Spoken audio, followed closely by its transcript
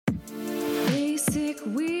Basic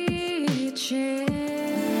witches.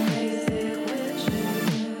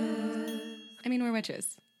 I mean, we're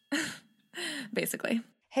witches. Basically.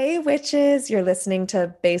 Hey witches, you're listening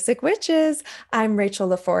to Basic Witches. I'm Rachel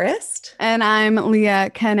LaForest. And I'm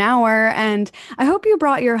Leah Knauer. And I hope you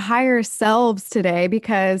brought your higher selves today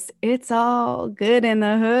because it's all good in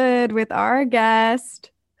the hood with our guest,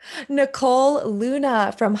 Nicole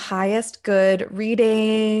Luna from Highest Good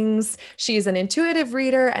Readings. She's an intuitive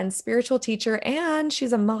reader and spiritual teacher, and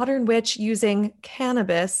she's a modern witch using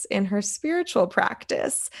cannabis in her spiritual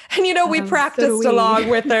practice. And we practiced along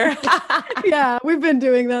with her. Yeah, we've been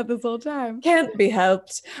doing that this whole time. Can't be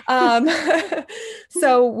helped.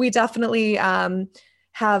 So we definitely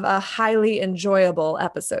have a highly enjoyable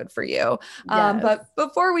episode for you. Yes. But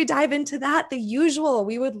before we dive into that, the usual,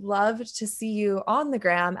 we would love to see you on the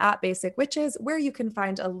gram at Basic Witches, where you can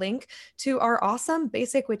find a link to our awesome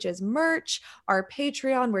Basic Witches merch, our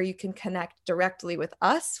Patreon, where you can connect directly with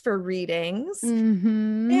us for readings.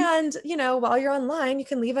 Mm-hmm. And, while you're online, you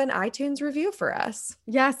can leave an iTunes review for us.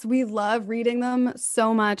 Yes, we love reading them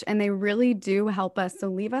so much, and they really do help us. So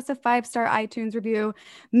leave us a 5-star iTunes review.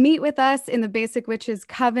 Meet with us in the Basic Witches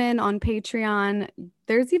Coven on Patreon.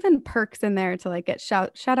 There's even perks in there to get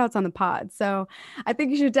shout outs on the pod. So I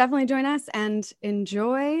think you should definitely join us and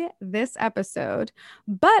enjoy this episode.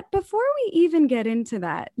 But before we even get into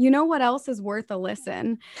that, you know what else is worth a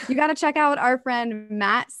listen? You got to check out our friend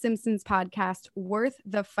Matt Simpson's podcast, Worth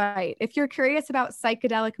the Fight. If you're curious about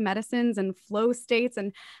psychedelic medicines and flow states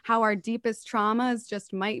and how our deepest traumas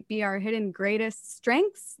just might be our hidden greatest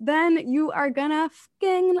strengths, then you are gonna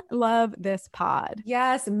fucking love this pod.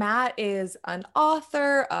 Yes, Matt is an author,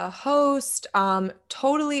 a host,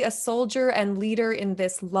 totally a soldier and leader in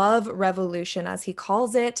this love revolution, as he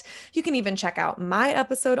calls it. You can even check out my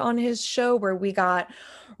episode on his show where we got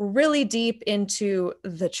really deep into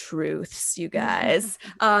the truths, you guys.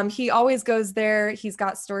 He always goes there. He's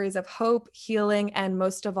got stories of hope, healing, and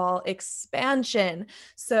most of all, expansion.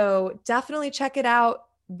 So definitely check it out.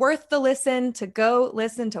 Worth the listen to go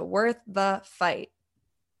listen to Worth the Fight.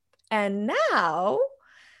 And now,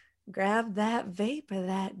 grab that vape or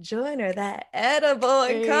that joint or that edible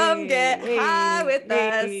and come get high with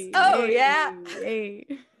us. Oh, yeah.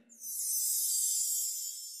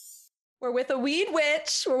 We're with a weed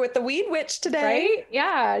witch. We're with the weed witch today. Right?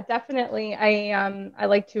 Yeah, definitely. I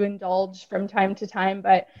like to indulge from time to time,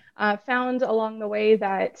 but found along the way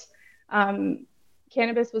that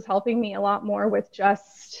cannabis was helping me a lot more with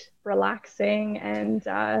just relaxing and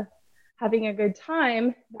having a good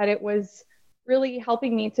time, that it was really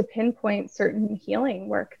helping me to pinpoint certain healing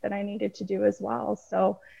work that I needed to do as well.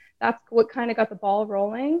 So that's what kind of got the ball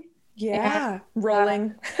rolling. Yeah,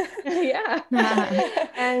 rolling. Yeah.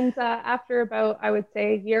 And after about, I would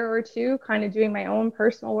say, a year or two kind of doing my own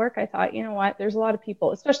personal work, I thought, you know what, there's a lot of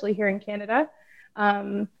people, especially here in Canada,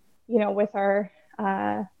 with our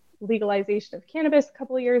legalization of cannabis a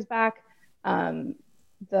couple of years back,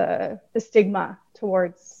 the stigma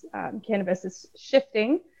towards cannabis is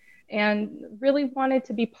shifting, and really wanted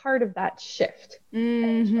to be part of that shift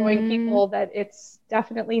and showing people that it's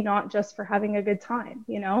definitely not just for having a good time,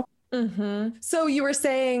 Mm-hmm. So you were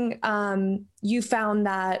saying you found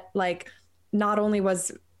that not only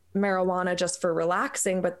was marijuana just for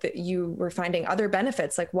relaxing, but that you were finding other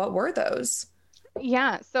benefits. What were those?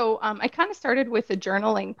 Yeah. So I kind of started with a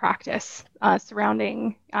journaling practice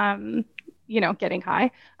surrounding getting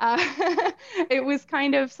high. It was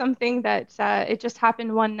kind of something that it just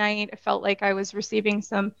happened one night. I felt like I was receiving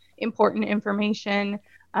some important information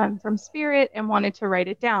from spirit and wanted to write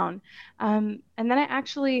it down. And then I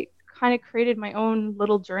actually kind of created my own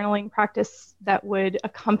little journaling practice that would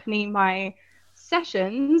accompany my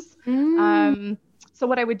sessions. So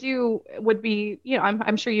what I would do would be,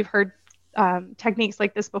 I'm sure you've heard techniques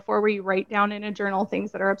like this before, where you write down in a journal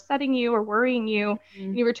things that are upsetting you or worrying you.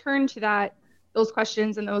 And you return to those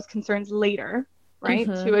questions and those concerns later, right?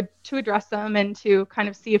 To address them and to kind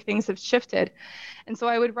of see if things have shifted. And so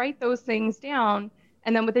I would write those things down,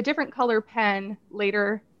 and then with a different color pen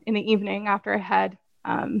later in the evening after I had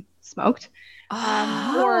smoked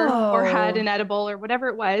or had an edible or whatever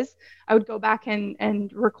it was, I would go back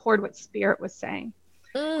and record what spirit was saying.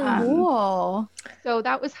 Cool. So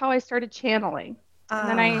that was how I started channeling. And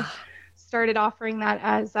then I started offering that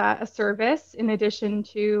as a service in addition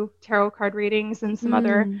to tarot card readings and some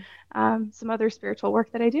other spiritual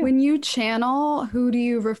work that I do. When you channel, who do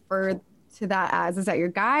you refer to that as? Is that your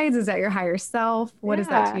guides? Is that your higher self? What is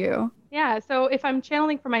that to you? Yeah. So if I'm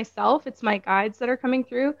channeling for myself, it's my guides that are coming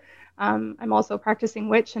through. I'm also practicing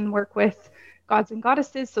witch and work with gods and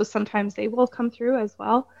goddesses. So sometimes they will come through as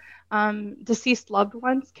well. Deceased loved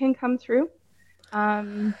ones can come through.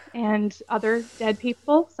 and other dead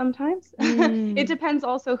people sometimes. It depends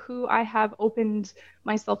also who I have opened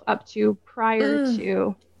myself up to prior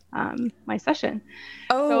to my session.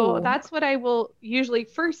 So that's what I will usually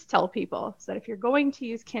first tell people, is that if you're going to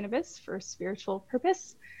use cannabis for a spiritual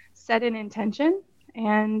purpose, set an intention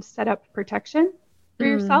and set up protection for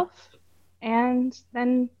yourself, and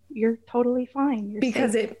then you're totally fine. You're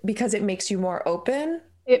safe. Because it makes you more open.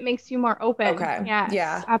 It makes you more open. Okay. Yes,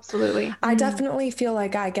 Yeah. Absolutely. I definitely feel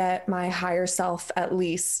like I get my higher self, at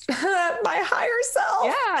least my higher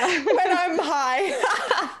self, when I'm high.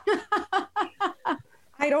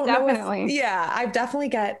 I don't know. Yeah, I definitely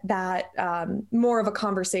get that more of a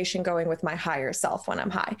conversation going with my higher self when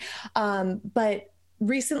I'm high. But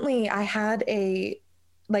recently I had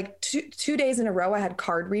two days in a row, I had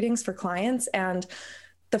card readings for clients. And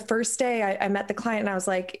the first day I met the client and I was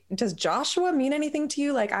like, does Joshua mean anything to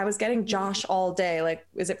you? Like, I was getting Josh all day. Like,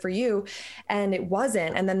 is it for you? And it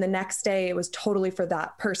wasn't. And then the next day it was totally for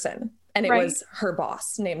that person. And it was her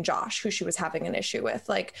boss named Josh, who she was having an issue with,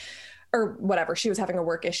 or whatever. She was having a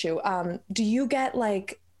work issue. Do you get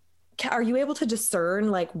are you able to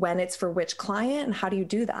discern when it's for which client, and how do you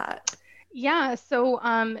do that? Yeah. So,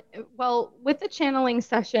 well, with the channeling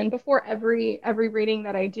session before every reading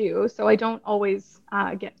that I do, so I don't always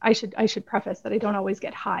I should preface that I don't always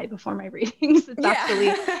get high before my readings. It's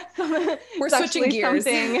actually, we're switching gears.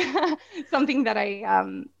 Something that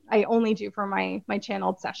I only do for my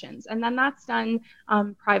channeled sessions. And then that's done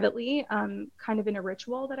privately, kind of in a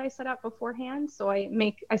ritual that I set up beforehand. So I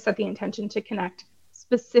set the intention to connect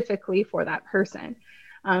specifically for that person.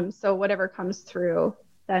 So whatever comes through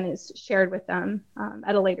then is shared with them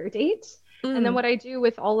at a later date. And then what I do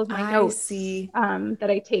with all of my notes that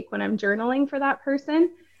I take when I'm journaling for that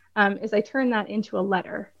person is I turn that into a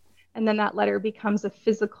letter. And then that letter becomes a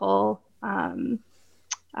physical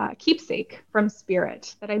keepsake from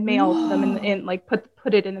spirit that I mail them in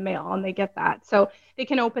put it in the mail, and they get that. So they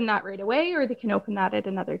can open that right away, or they can open that at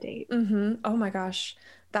another date. Oh my gosh.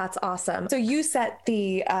 That's awesome. So you set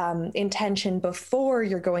the intention before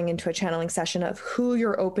you're going into a channeling session of who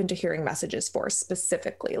you're open to hearing messages for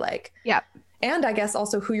specifically, and I guess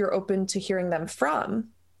also who you're open to hearing them from,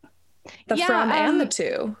 from and the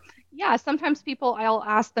to. Yeah, sometimes I'll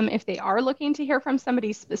ask them if they are looking to hear from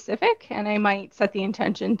somebody specific, and I might set the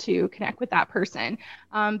intention to connect with that person.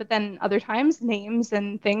 But then other times names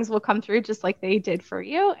and things will come through just like they did for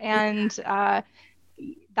you. And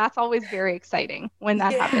that's always very exciting when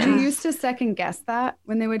that happens. Did you used to second guess that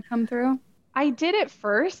when they would come through? I did at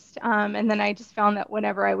first. And then I just found that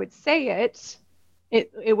whenever I would say it,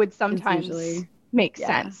 it would sometimes make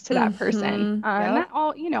sense to that person. And that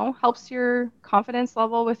all, helps your confidence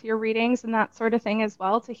level with your readings and that sort of thing as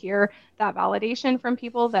well, to hear that validation from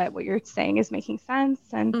people that what you're saying is making sense.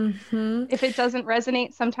 And if it doesn't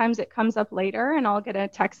resonate, sometimes it comes up later and I'll get a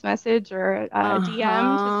text message or a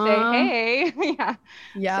DM to say, hey,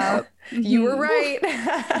 you were right.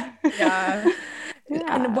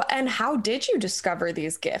 And how did you discover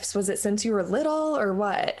these gifts? Was it since you were little or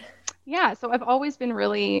what? Yeah, so I've always been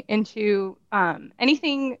really into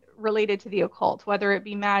anything related to the occult, whether it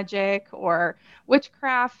be magic or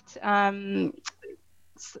witchcraft,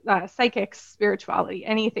 psychics, spirituality,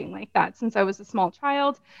 anything like that since I was a small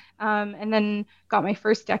child. And then got my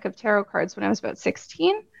first deck of tarot cards when I was about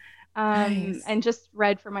 16, and just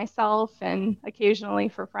read for myself and occasionally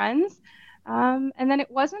for friends. And then it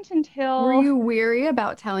wasn't until... Were you weary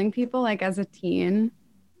about telling people, as a teen?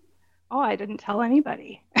 Oh, I didn't tell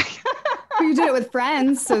anybody. You did it with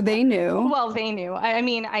friends, so they knew. Well, they knew. I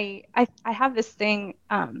mean, I have this thing,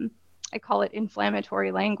 I call it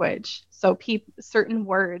inflammatory language. So certain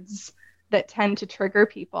words that tend to trigger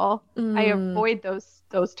people, I avoid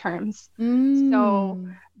those terms. So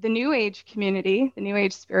the New Age community, the New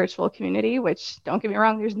Age spiritual community, which, don't get me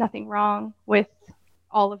wrong, there's nothing wrong with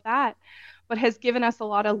all of that, but has given us a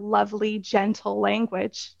lot of lovely, gentle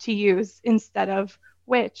language to use instead of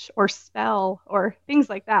witch or spell or things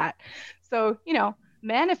like that. So,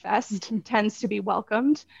 manifest tends to be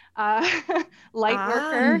welcomed. Light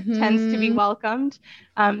worker tends to be welcomed.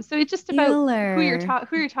 So it's just about who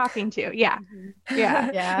you're talking to. Yeah.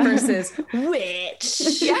 Versus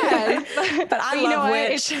witch. Yes. But I love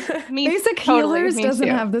witch. Basic healers doesn't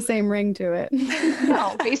have the same ring to it.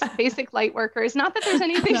 No, basic light workers. Not that there's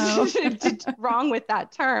anything wrong with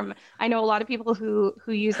that term. I know a lot of people who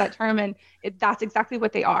use that term, and that's exactly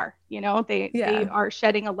what they are. They are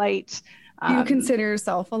shedding a light. Do you consider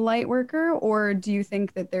yourself a light worker, or do you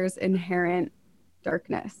think that there's inherent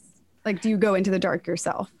darkness? Do you go into the dark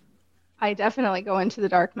yourself? I definitely go into the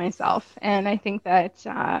dark myself. And I think that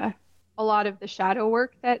a a lot of the shadow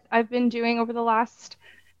work that I've been doing over the last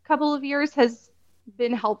couple of years has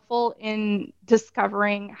been helpful in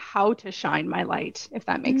discovering how to shine my light, if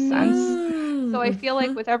that makes sense. So I feel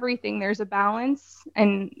like with everything, there's a balance,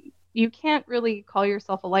 and you can't really call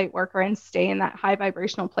yourself a light worker and stay in that high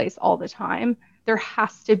vibrational place all the time. There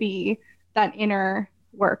has to be that inner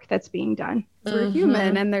work that's being done. We're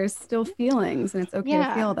human, and there's still feelings, and it's okay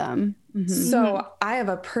to feel them. So I have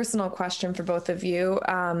a personal question for both of you.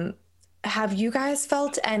 Have you guys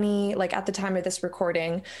felt any, like at the time of this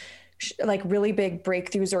recording, like really big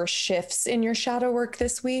breakthroughs or shifts in your shadow work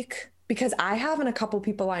this week? Because I have, and a couple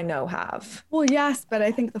people I know have. Well, yes, but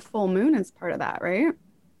I think the full moon is part of that, right?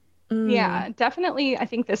 Yeah, definitely. I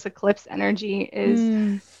think this eclipse energy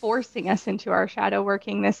is forcing us into our shadow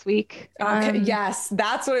working this week. Okay, yes,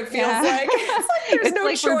 that's what it feels like. It's like there's no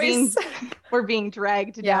like choice. We're being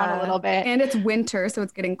dragged down a little bit. And it's winter, so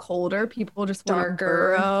it's getting colder. People just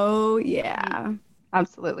Darker. Oh, yeah.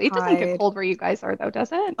 Absolutely. It doesn't get cold where you guys are, though,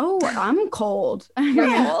 does it? Oh, I'm cold. You're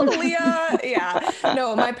cold, Leah. Yeah.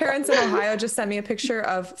 No, my parents in Ohio just sent me a picture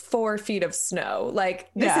of 4 feet of snow. Like,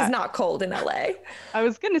 this is not cold in LA. I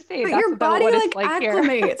was going to say, But that's your about body what like it's like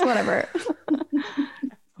acclimates, whatever.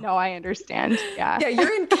 No, I understand. Yeah. Yeah,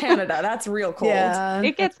 you're in Canada. That's real cold. Yeah,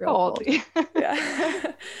 it gets cold.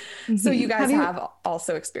 Yeah. So you guys have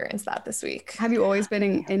also experienced that this week. Have you always been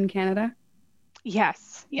in Canada? Yes.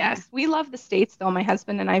 We love the States, though. My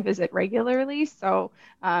husband and I visit regularly. So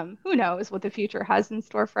who knows what the future has in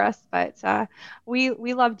store for us. But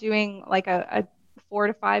we love doing like a 4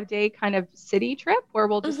 to 5 day kind of city trip where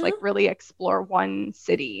we'll just like really explore one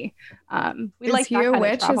city. Is like he a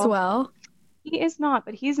witch as well? He is not,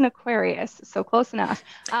 but he's an Aquarius, so close enough.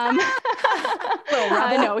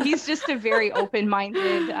 No, he's just a very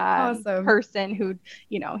open-minded awesome. Person who,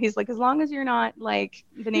 he's like, as long as you're not like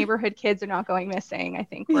the neighborhood kids are not going missing, I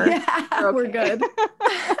think we're okay. We're good.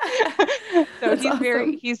 So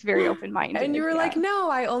he's very open-minded. And you were like,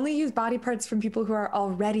 no, I only use body parts from people who are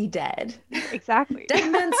already dead. Exactly.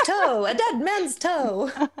 Dead man's toe, a dead man's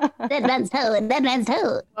toe. Dead man's toe, a dead man's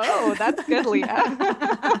toe. Oh, that's good, Leah.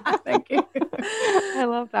 Thank you. I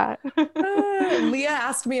love that. Leah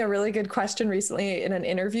asked me a really good question recently in an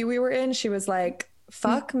interview we were in. She was like,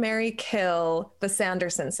 fuck, marry, kill the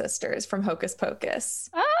Sanderson sisters from Hocus Pocus.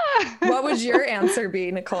 What would your answer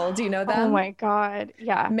be, Nicole? Do you know them? Oh my God.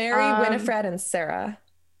 Yeah. Mary, Winifred, and Sarah.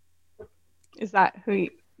 Is that who you...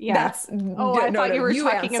 Yeah. That's, I thought you were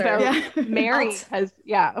talking about Mary.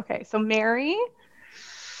 Okay. So Mary's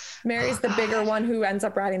the bigger one who ends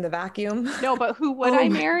up riding the vacuum. No, but who would I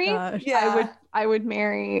marry? Yeah. I would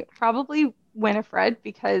marry probably Winifred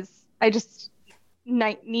because I just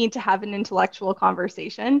need to have an intellectual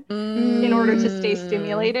conversation in order to stay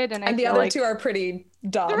stimulated. And the other two are pretty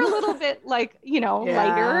dumb. They're a little bit like,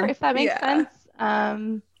 lighter, if that makes sense.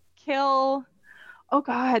 Kill. Oh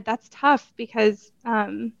God, that's tough because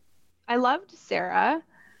I loved Sarah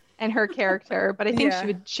and her character, but I think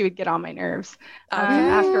she would get on my nerves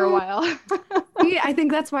after a while. I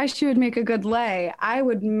think that's why she would make a good lay. I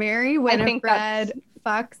would marry Winifred,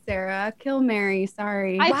 fuck Sarah, kill Mary.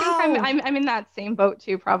 Sorry. I think I'm in that same boat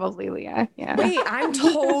too, probably, Leah. Yeah. Wait, I'm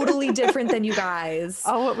totally different than you guys.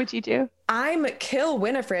 Oh, what would you do? I'm kill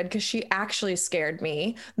Winifred because she actually scared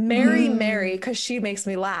me. Marry Mary because she makes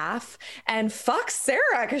me laugh, and fuck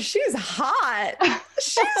Sarah because she's hot.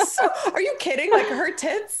 Are you kidding? Like her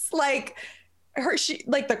tits, like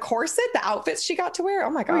the corset, the outfits she got to wear. Oh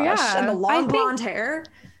my gosh, and the long blonde hair.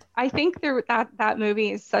 I think that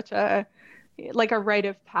movie is such a rite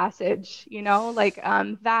of passage,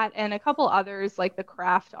 that and a couple others like The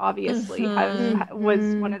Craft obviously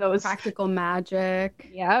was one of those. Practical Magic.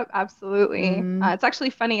 Yeah, absolutely. It's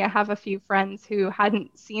actually funny. I have a few friends who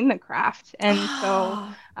hadn't seen The Craft, and so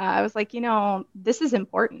I was like, this is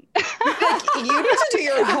important. You need to do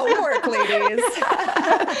your homework, ladies.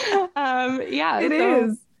 It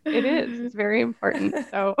is. It is. It's very important.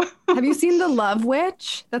 So, have you seen The Love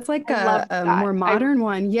Witch? That's like a more modern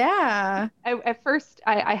one. Yeah. At first,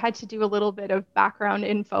 I had to do a little bit of background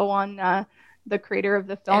info on the creator of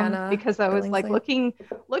the film Anna because I was like looking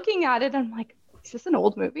at it. And I'm like, is this an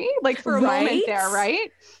old movie? Like for a moment there,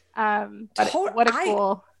 right? But what a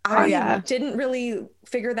cool. I didn't really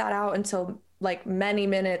figure that out until like many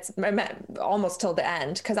minutes, almost till the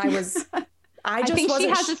end, because I think she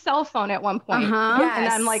has a cell phone at one point. Yes. And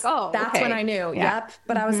I'm like, oh, that's when I knew. Yeah. Yep.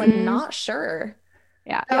 But I was like, not sure.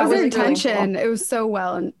 Yeah. That was her intention. Really cool. It was so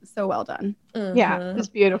well done. Yeah. It was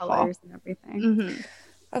beautiful. Colors and everything.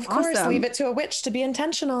 Of course, Awesome. leave it to a witch to be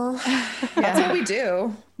intentional. That's what we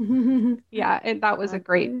do. Yeah, and that was a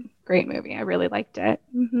great movie. I really liked it.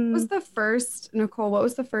 What was the first, Nicole, what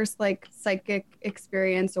was the first like psychic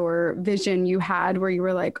experience or vision you had where you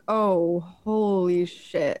were like, oh, holy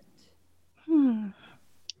shit?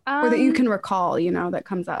 Or that you can recall, that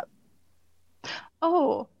comes up?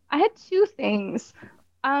 Oh, I had two things.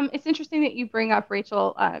 It's interesting that you bring up,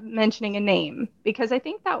 Rachel, mentioning a name, because I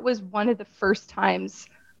think that was one of the first times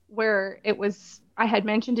where I had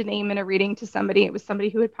mentioned a name in a reading to somebody. It was somebody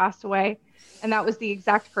who had passed away, and that was the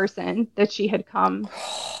exact person that she had come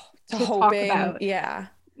to talk about. Yeah.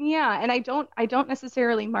 Yeah, and I don't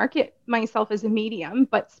necessarily market myself as a medium,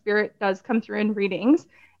 but spirit does come through in readings.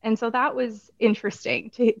 And so that was interesting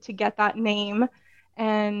to get that name.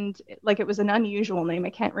 And like, it was an unusual name. I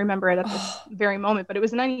can't remember it at this very moment, but it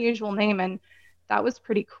was an unusual name, and that was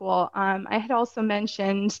pretty cool. I had also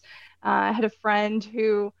mentioned, I had a friend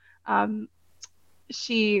who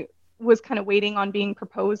she was kind of waiting on being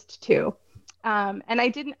proposed to. And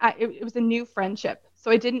it was a new friendship. So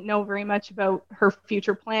I didn't know very much about her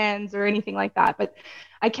future plans or anything like that. But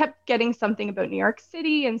I kept getting something about New York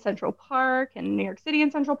City and Central Park and New York City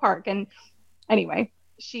and Central Park. And anyway,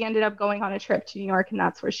 she ended up going on a trip to New York, and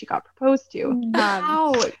that's where she got proposed to.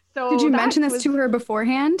 Wow. So did you mention this to her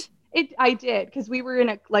beforehand? I did, because we were in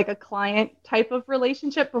a client type of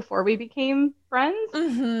relationship before we became friends.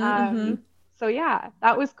 So yeah,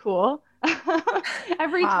 that was cool.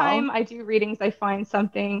 Every time I do readings, I find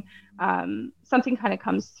something kind of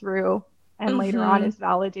comes through, and later on is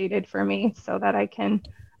validated for me, so that I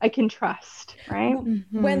can trust, right?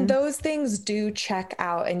 When those things do check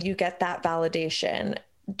out and you get that validation,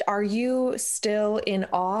 are you still in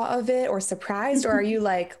awe of it or surprised, or are you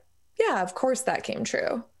like, yeah, of course that came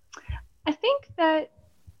true? I think that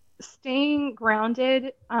staying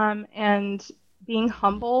grounded and being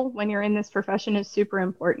humble when you're in this profession is super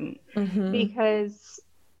important, because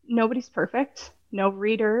nobody's perfect. No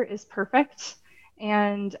reader is perfect.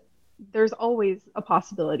 And there's always a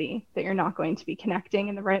possibility that you're not going to be connecting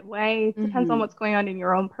in the right way. It depends on what's going on in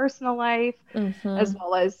your own personal life, as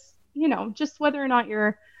well as, just whether or not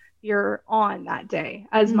you're on that day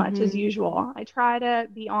as much as usual. I try to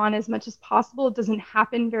be on as much as possible. It doesn't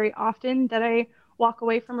happen very often that I walk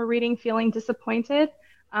away from a reading feeling disappointed.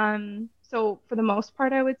 So for the most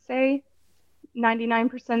part, I would say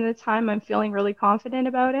 99% of the time I'm feeling really confident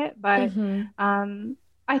about it. But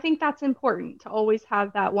I think that's important, to always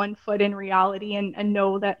have that one foot in reality and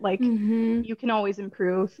know that you can always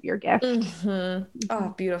improve your gift.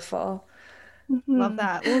 Oh, beautiful. Love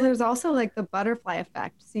that. Well, there's also like the butterfly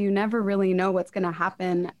effect. So you never really know what's going to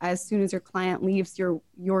happen as soon as your client leaves your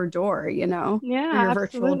door, Yeah, or your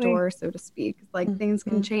virtual absolutely. door, so to speak. Like things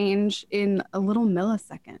can change in a little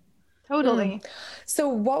millisecond. Totally. So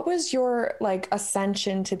what was your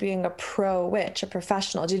ascension to being a pro witch, a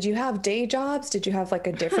professional? Did you have day jobs? Did you have a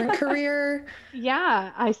different career?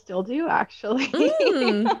 Yeah, I still do, actually.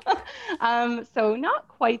 So not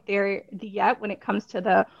quite there yet when it comes to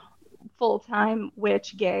the full-time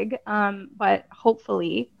witch gig, but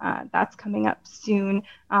hopefully that's coming up soon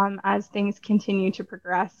as things continue to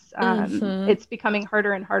progress. It's becoming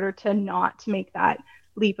harder and harder to make that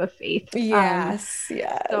leap of faith. Yes.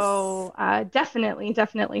 So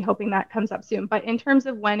definitely hoping that comes up soon. But in terms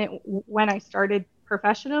of when I started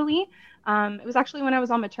professionally, it was actually when I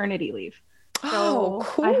was on maternity leave. So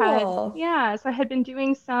cool. I had been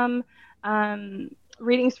doing some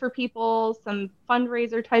readings for people, some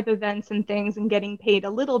fundraiser type events and things, and getting paid a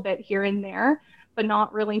little bit here and there, but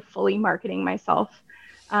not really fully marketing myself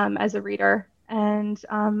as a reader. And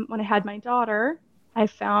when I had my daughter, I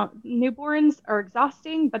found newborns are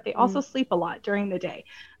exhausting, but they also sleep a lot during the day.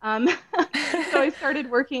 So I started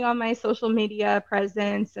working on my social media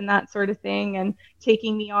presence and that sort of thing, and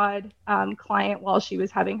taking the odd client while she was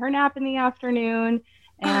having her nap in the afternoon,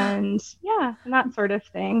 and that sort of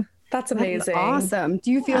thing. That's amazing. That's awesome.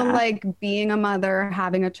 Do you feel like being a mother,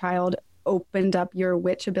 having a child, opened up your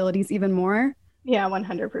witch abilities even more? Yeah,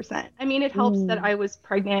 100%. I mean, it helps that I was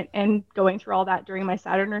pregnant and going through all that during my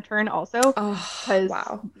Saturn return also, because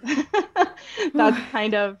that's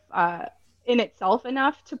kind of in itself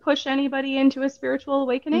enough to push anybody into a spiritual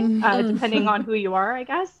awakening, depending on who you are, I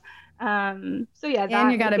guess. So yeah,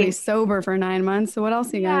 and you got to be sober for 9 months. So what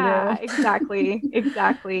else are you gonna do? Exactly.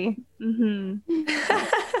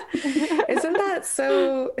 Isn't that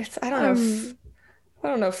so? I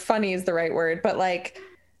don't know if funny is the right word, but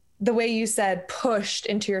the way you said pushed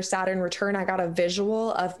into your Saturn return, I got a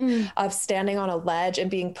visual of standing on a ledge and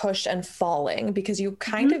being pushed and falling, because you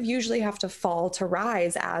kind of usually have to fall to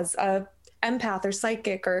rise as a empath or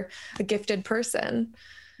psychic or a gifted person.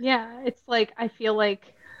 Yeah, it's like, I feel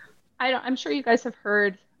like, I'm sure you guys have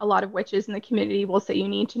heard a lot of witches in the community will say you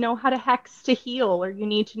need to know how to hex to heal, or you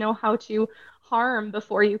need to know how to harm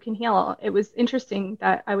before you can heal. It was interesting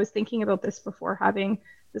that I was thinking about this before having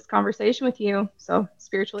this conversation with you, so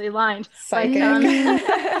spiritually aligned. Psychic.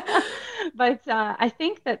 But I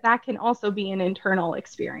think that can also be an internal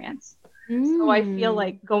experience. So I feel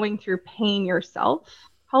like going through pain yourself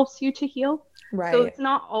helps you to heal. Right. So it's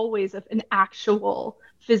not always an actual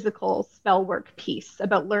physical spell work piece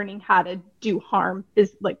about learning how to do harm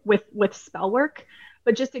is like with spell work,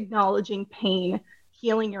 but just acknowledging pain,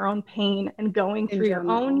 healing your own pain, and going through your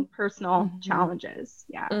own personal challenges.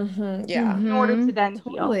 Yeah. Yeah. In order to then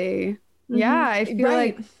heal. Yeah. I feel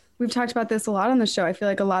like we've talked about this a lot on the show. I feel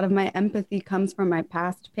like a lot of my empathy comes from my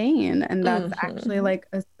past pain. And that's actually like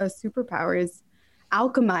a superpower, is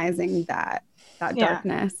alchemizing that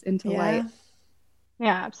darkness into light.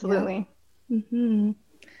 Yeah, absolutely. Yeah.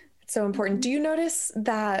 It's so important. Do you notice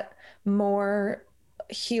that more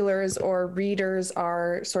healers or readers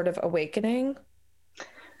are sort of awakening?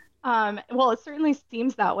 Well, it certainly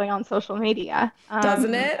seems that way on social media.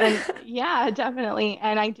 Doesn't it? Yeah, definitely.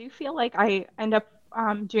 And I do feel like I end up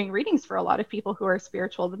doing readings for a lot of people who are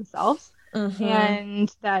spiritual themselves. And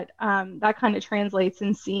that kind of translates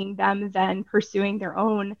in seeing them then pursuing their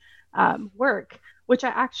own work, which I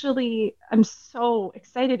actually am so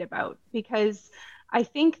excited about, because I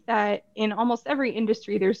think that in almost every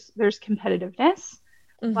industry there's competitiveness,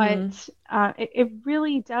 but it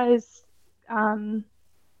really does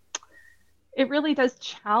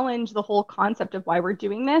challenge the whole concept of why we're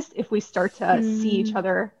doing this if we start to see each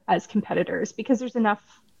other as competitors, because there's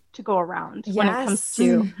enough to go around when it comes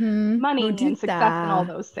to money and success and all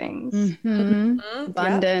those things.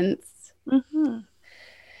 Abundance.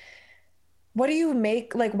 What do you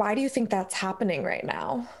make, like, why do you think that's happening right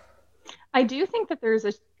now? I do think that there's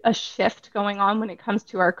a shift going on when it comes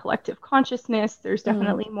to our collective consciousness. There's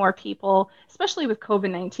definitely more people, especially with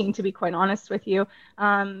COVID-19, to be quite honest with you,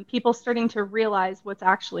 people starting to realize what's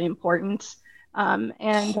actually important,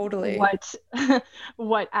 and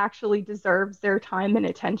what actually deserves their time and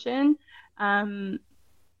attention. And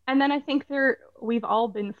then I think we've all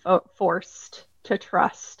been forced to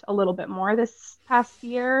trust a little bit more this past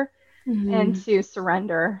year and to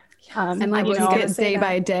surrender. And like, take it day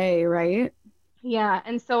by day, right? Yeah.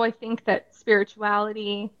 And so I think that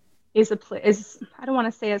spirituality is I don't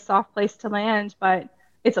want to say a soft place to land, but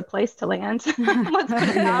it's a place to land. Let's put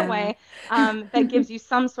it that way. That gives you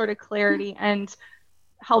some sort of clarity and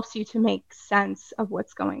helps you to make sense of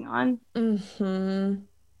what's going on.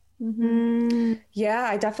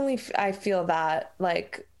 Yeah, I feel that,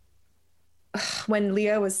 like, when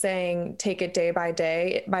Leah was saying take it day by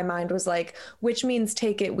day, my mind was like, which means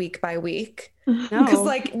take it week by week.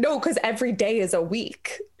 Because every day is a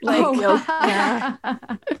week.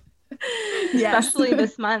 Especially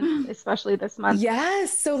this month.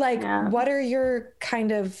 Yes. So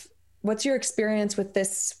what's your experience with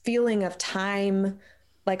this feeling of time,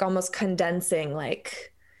 like almost condensing,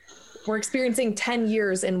 like we're experiencing 10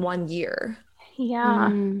 years in 1 year?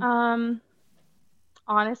 Yeah.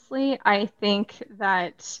 Honestly, I think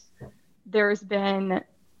that there's been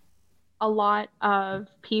a lot of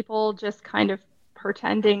people just kind of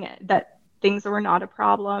pretending that things were not a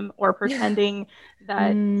problem, or pretending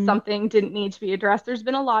that something didn't need to be addressed. There's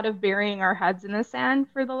been a lot of burying our heads in the sand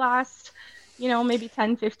for the last, maybe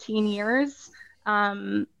 10, 15 years.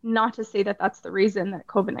 Not to say that that's the reason that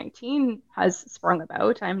COVID-19 has sprung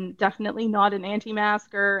about. I'm definitely not an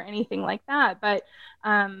anti-masker or anything like that, but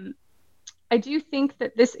I do think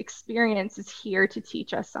that this experience is here to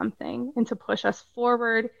teach us something and to push us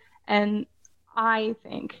forward, and I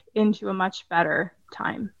think into a much better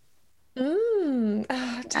time.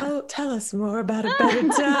 Tell us more about a better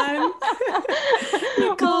time.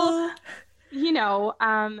 Nicole. Well,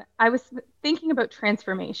 I was thinking about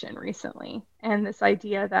transformation recently, and this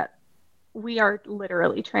idea that we are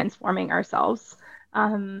literally transforming ourselves.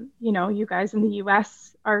 You guys in the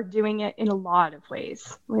US are doing it in a lot of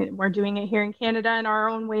ways. We're doing it here in Canada in our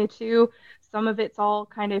own way too. Some of it's all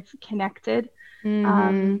kind of connected.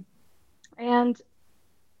 And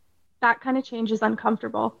that kind of change is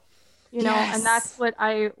uncomfortable, and that's what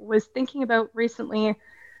I was thinking about recently.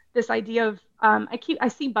 This idea of, I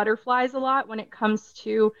see butterflies a lot when it comes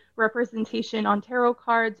to representation on tarot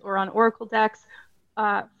cards or on oracle decks.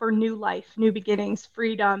 For new life, new beginnings,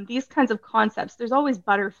 freedom, these kinds of concepts, there's always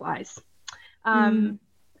butterflies. And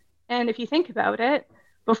if you think about it,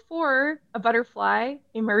 before a butterfly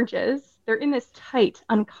emerges, they're in this tight,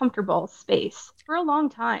 uncomfortable space for a long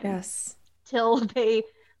time. Yes. Till they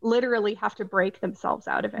literally have to break themselves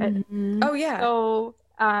out of it. Oh, yeah. So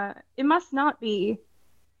it must not be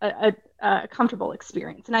a comfortable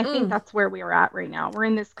experience. And I think that's where we are at right now. We're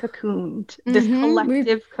in this cocoon, this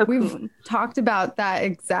collective cocoon. We've talked about that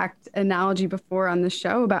exact analogy before on the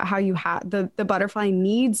show about how you have the butterfly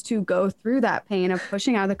needs to go through that pain of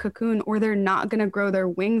pushing out of the cocoon, or they're not going to grow their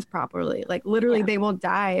wings properly. Like literally they will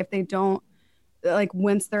die if they don't, like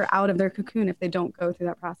once they're out of their cocoon, if they don't go through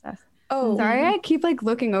that process. Oh, sorry. I keep like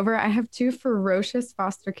looking over. I have 2 ferocious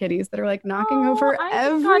foster kitties that are like knocking over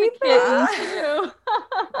everything.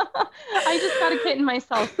 I just got a kitten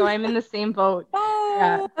myself, so I'm in the same boat.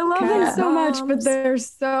 I love them so much, but they're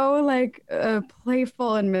so like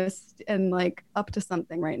playful and like up to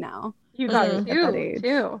something right now. You got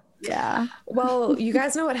too. Yeah. Well, you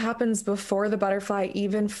guys know what happens before the butterfly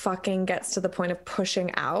even fucking gets to the point of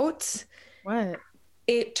pushing out? What?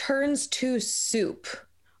 It turns to soup.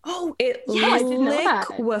 Oh, it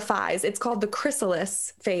liquefies. It's called the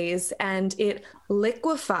chrysalis phase, and it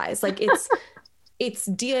liquefies. Like its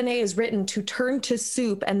DNA is written to turn to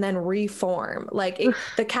soup and then reform. Like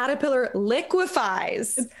the caterpillar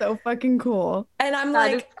liquefies. It's so fucking cool. And I'm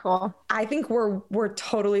that is cool. I think we're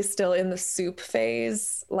totally still in the soup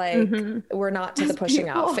phase. Like we're not to the pushing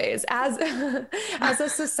out phase as a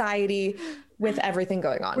society with everything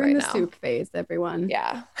going on we're right in the now. Soup phase, everyone.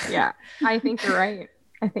 Yeah. Yeah. I think you're right.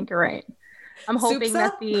 I'm hoping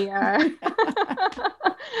that the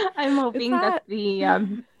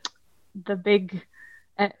big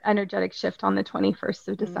energetic shift on the 21st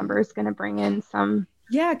of December is going to bring in some.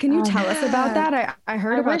 Yeah, can you tell us about that? I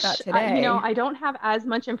heard about that today. I don't have as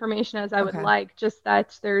much information as I would like, just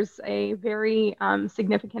that there's a very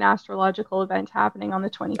significant astrological event happening on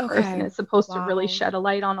the 21st, and it's supposed to really shed a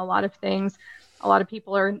light on a lot of things. A lot of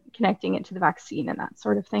people are connecting it to the vaccine and that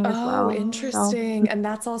sort of thing as well. Oh, interesting. So. And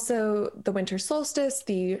that's also the winter solstice,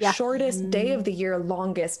 the shortest day of the year,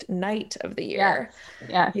 longest night of the year.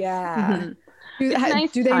 Yes. Yeah.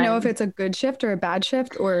 Do they know if it's a good shift or a bad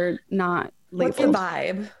shift or not? What's the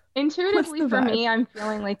vibe? Intuitively for me, I'm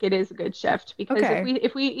feeling like it is a good shift because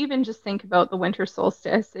if we even just think about the winter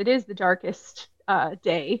solstice, it is the darkest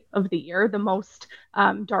day of the year, the most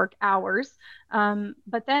dark hours.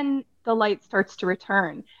 But then the light starts to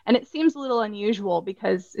return, and it seems a little unusual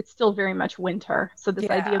because it's still very much winter. So this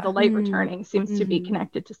idea of the light returning seems to be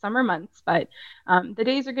connected to summer months, but the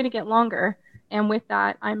days are going to get longer. And with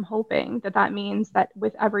that, I'm hoping that means that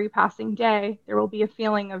with every passing day, there will be a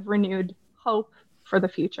feeling of renewed hope for the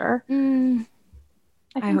future.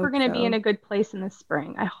 I think we're going to be in a good place in the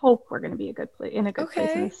spring. I hope we're going to be in a good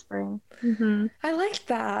place in the spring. I like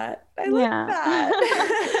that. I like that.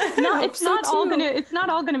 It's not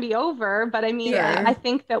all going to be over, but I mean, I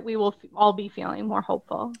think that we will all be feeling more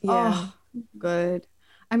hopeful. Yeah. Oh, good.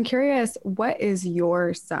 I'm curious, what is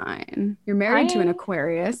your sign? You're married to an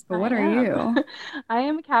Aquarius, but what are you? I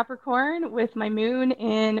am a Capricorn with my moon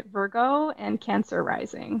in Virgo and Cancer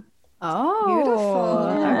rising. Oh,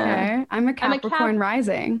 beautiful. Okay. I'm a Capricorn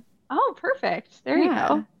rising. Oh, perfect. There you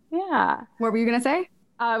go. Yeah. What were you going to say?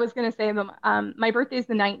 I was going to say my birthday is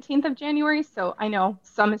the 19th of January. So I know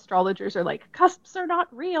some astrologers are like, cusps are not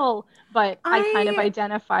real, but I kind of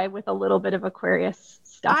identify with a little bit of Aquarius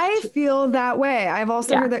stuff. I feel that way. I've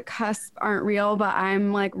also heard that cusps aren't real, but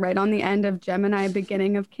I'm like right on the end of Gemini,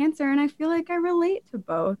 beginning of Cancer, and I feel like I relate to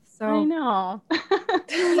both. So I know.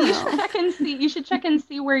 You should check and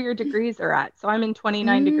see where your degrees are at. So I'm in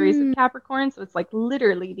 29 degrees of Capricorn, so it's like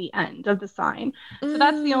literally the end of the sign. So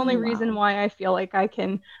that's the only reason why I feel like I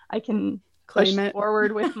can push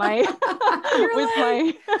forward with my with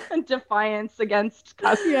my defiance against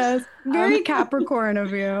cusps. Yes, very Capricorn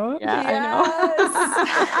of you. Yeah, I know.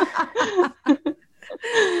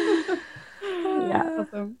 Yeah.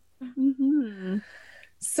 Awesome.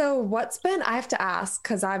 So I have to ask,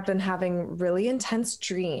 because I've been having really intense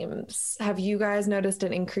dreams. Have you guys noticed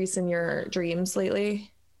an increase in your dreams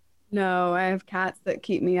lately? No, I have cats that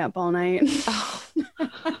keep me up all night.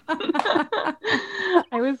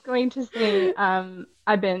 I was going to say,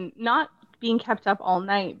 I've been not being kept up all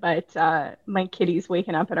night, but my kitty's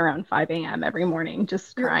waking up at around 5 a.m. every morning,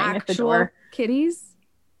 just crying at the door. Kitties?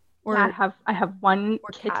 Or I have one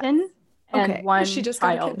kitten and one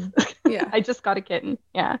child. Yeah, I just got a kitten.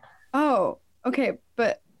 Yeah. Oh, okay,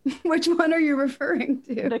 but which one are you referring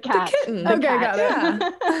to? The cat. The kitten. Okay, got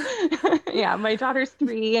it. Yeah, my daughter's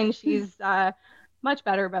 3 and she's much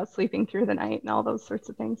better about sleeping through the night and all those sorts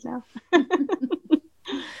of things now.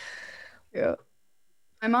 Yeah.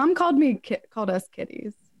 My mom called us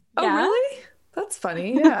kitties. Oh, really? That's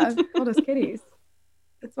funny. Yeah, called us kitties.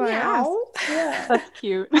 That's why I asked. Meow. Yeah. That's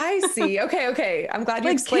cute. I see. Okay. I'm glad you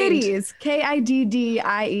Like explained. kitties,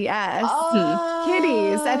 KIDDIES. Oh.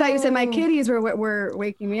 Kitties. I thought you said my kitties were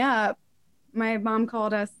waking me up. My mom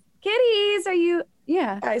called us kitties. Are you?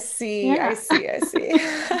 Yeah. I see. Yeah. I see.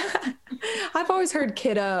 I've always heard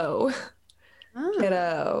kiddo. Oh.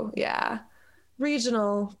 Kiddo. Yeah.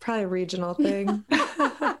 Probably a regional thing.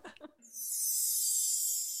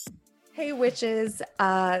 Hey witches,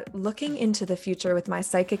 looking into the future with my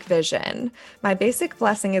psychic vision, my basic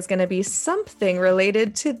blessing is going to be something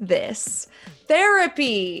related to this: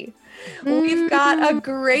 therapy. We've got a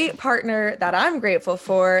great partner that I'm grateful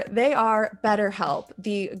for. They are BetterHelp,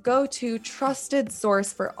 the go-to trusted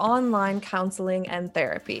source for online counseling and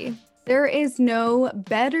therapy. There is no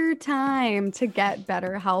better time to get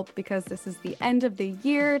BetterHelp because this is the end of the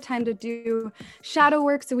year, time to do shadow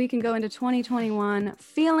work so we can go into 2021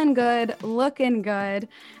 feeling good, looking good,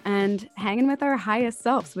 and hanging with our highest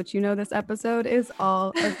selves, which this episode is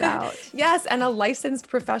all about. Yes, and a licensed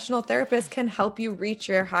professional therapist can help you reach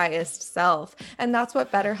your highest self. And that's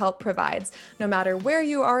what BetterHelp provides. No matter where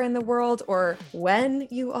you are in the world or when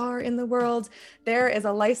you are in the world, there is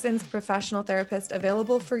a licensed professional therapist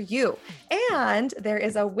available for you. And there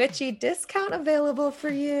is a witchy discount available for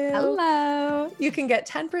you. Hello. You can get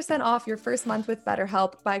 10% off your first month with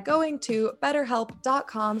BetterHelp by going to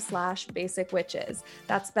betterhelp.com/basicwitches.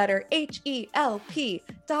 That's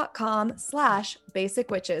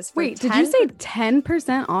betterhelp.com/basicwitches. Wait, did you say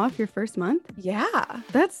 10% off your first month? Yeah.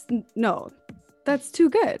 That's too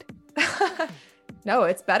good. No,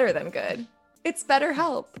 it's better than good. It's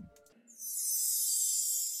BetterHelp.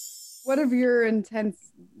 What have your intense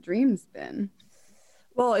dreams been?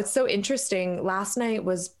 Well, it's so interesting. Last night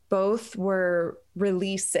both were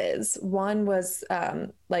releases. One was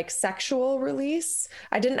like sexual release.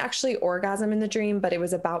 I didn't actually orgasm in the dream, but it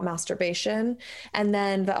was about masturbation. And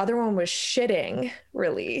then the other one was shitting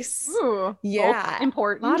release. Ooh, Yeah.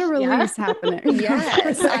 important. A lot of release happening.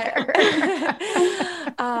 Yes.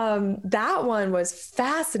 That one was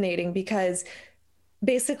fascinating because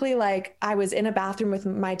basically, like, I was in a bathroom with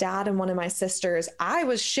my dad and one of my sisters. I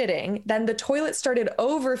was shitting. Then the toilet started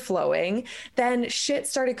overflowing. Then shit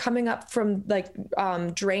started coming up from like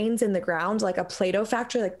drains in the ground, like a Play-Doh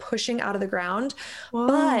factory, like pushing out of the ground. Whoa.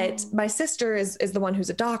 But my sister is the one who's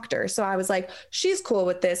a doctor. So I was like, she's cool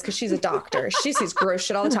with this because she's a doctor. She sees gross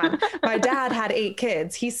shit all the time. My dad had 8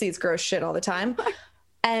 kids. He sees gross shit all the time.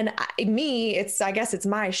 And I guess it's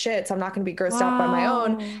my shit. So I'm not going to be grossed out by my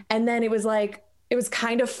own. And then it was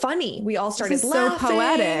kind of funny. We all started laughing. So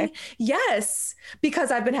poetic. Yes,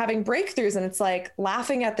 because I've been having breakthroughs and it's like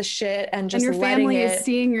laughing at the shit and just and your letting family it. is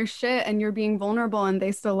seeing your shit and you're being vulnerable and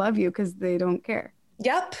they still love you because they don't care.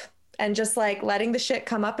 Yep. And just like letting the shit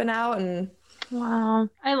come up and out. And wow,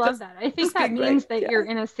 I love that. I think that being means that you're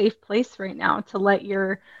in a safe place right now to let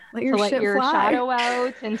your shit fly. shadow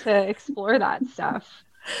out and to explore that stuff.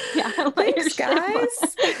 Yeah, thanks, guys.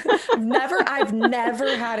 I've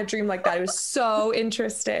never had a dream like that. It was so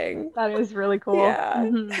interesting. That is really cool. Yeah.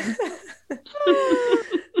 Mm-hmm.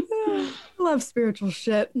 I love spiritual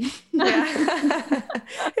shit. Yeah.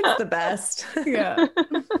 It's the best. Yeah.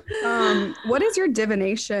 What is your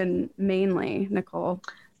divination mainly, Nicole?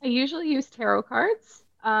 I usually use tarot cards.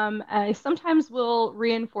 I sometimes will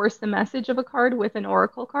reinforce the message of a card with an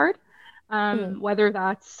oracle card. Whether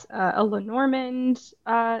that's a Lenormand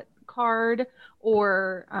card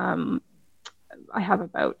or I have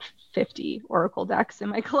about 50 oracle decks in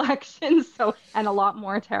my collection, and a lot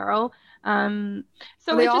more tarot. So are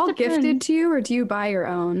they all gifted to you or do you buy your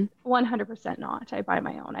own? 100% not. I buy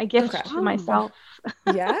my own. I gift to myself.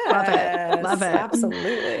 Yeah. Love it.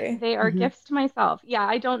 Absolutely. They are gifts to myself. Yeah,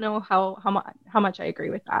 I don't know how much I agree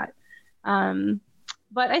with that.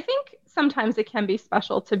 But I think sometimes it can be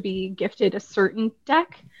special to be gifted a certain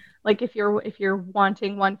deck. Like if you're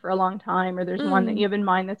wanting one for a long time, or there's one that you have in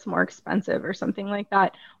mind that's more expensive or something like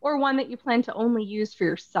that, or one that you plan to only use for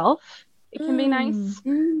yourself, it can be nice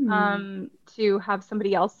to have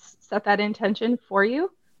somebody else set that intention for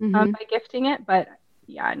you by gifting it. But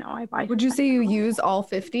yeah, no, I buy. Would you say you use all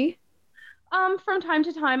 50? From time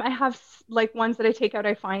to time, I have like ones that I take out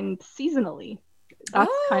I find seasonally.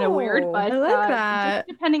 That's kind of weird, but I like that. just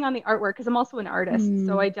depending on the artwork, because I'm also an artist,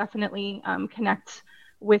 so I definitely connect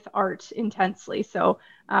with art intensely. So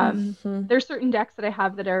there's certain decks that I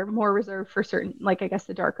have that are more reserved for certain, like I guess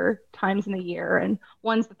the darker times in the year, and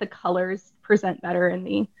ones that the colors present better in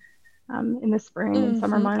the spring and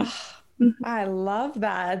summer months. I love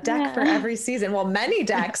that. A deck for Yeah. every season. Well, many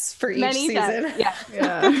decks for each Many season. decks,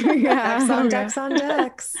 yeah. Yeah. Decks on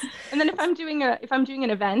decks. And then if I'm doing an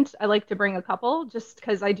event, I like to bring a couple, just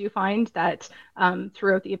because I do find that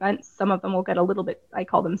throughout the event, some of them will get a little bit, I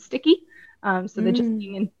call them sticky. So they're just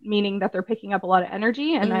meaning that they're picking up a lot of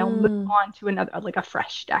energy, and I'll move on to another, like a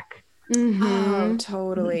fresh deck. Oh,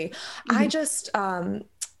 totally. I just,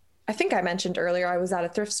 I think I mentioned earlier, I was at a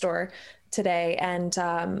thrift store today, and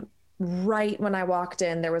right when I walked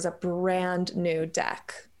in, there was a brand new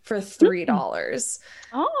deck for $3.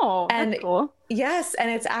 Oh, And that's cool. yes, and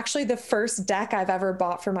it's actually the first deck I've ever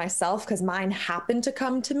bought for myself, because mine happened to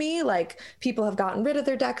come to me. Like, people have gotten rid of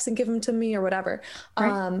their decks and given them to me or whatever,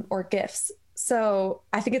 or gifts. So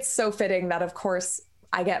I think it's so fitting that, of course,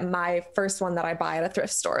 I get my first one that I buy at a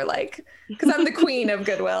thrift store, like, because I'm the queen of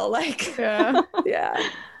Goodwill. Like, yeah.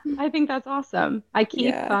 I think that's awesome. I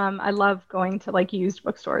keep, I love going to like used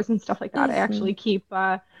bookstores and stuff like that. I actually keep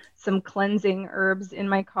some cleansing herbs in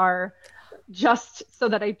my car, just so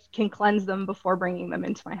that I can cleanse them before bringing them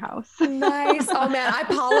into my house. Nice. Oh man, I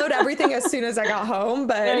followed everything as soon as I got home,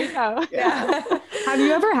 but there you go. Yeah. Have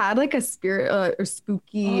you ever had like a spirit or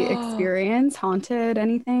spooky experience, haunted,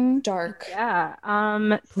 anything? Dark. Yeah.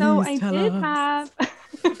 So I did have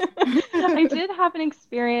I did have an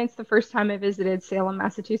experience the first time I visited Salem,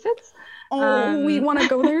 Massachusetts. Oh, we want to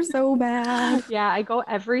go there so bad. Yeah, I go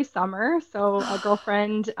every summer. So a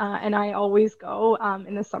girlfriend and I always go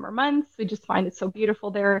in the summer months. We just find it so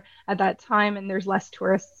beautiful there at that time, and there's less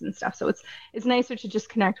tourists and stuff. So it's nicer to just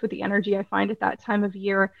connect with the energy I find at that time of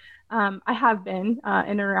year. I have been in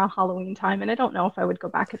and around Halloween time, and I don't know if I would go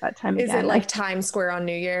back at that time again. Is it like Times Square on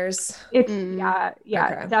New Year's? It's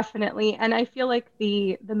okay. Definitely. And I feel like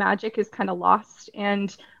the magic is kind of lost,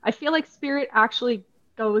 and I feel like spirit actually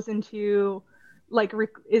goes into like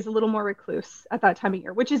is a little more recluse at that time of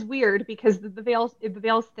year, which is weird because the veil's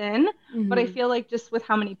thin, but I feel like just with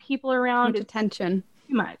how many people are around, it's attention.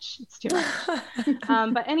 Too much. It's too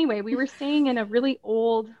much. But anyway, we were staying in a really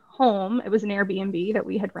old home. It was an Airbnb that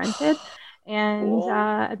we had rented, and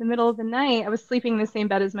at the middle of the night, I was sleeping in the same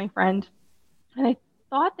bed as my friend, and I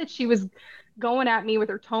thought that she was going at me with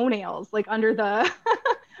her toenails, like under the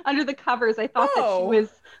under the covers. I thought that she was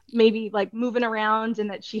maybe like moving around and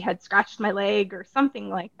that she had scratched my leg or something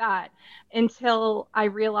like that, until I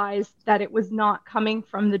realized that it was not coming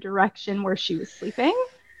from the direction where she was sleeping,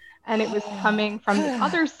 and it was coming from the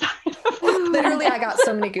other side of the Literally, I got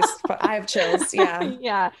so many goosebumps. I have chills. Yeah.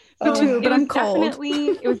 Yeah. So but I'm cold.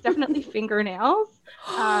 It was definitely fingernails,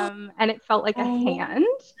 and it felt like a hand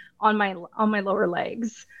on my lower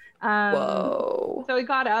legs. Whoa. So I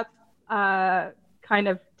got up, kind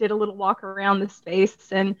of did a little walk around the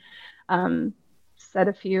space, and said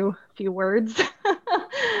a few words.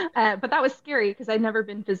 But that was scary because I'd never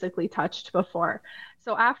been physically touched before.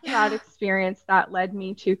 So after that experience, that led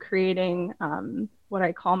me to creating what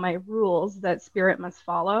I call my rules that spirit must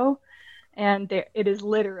follow. And it is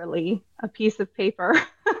literally a piece of paper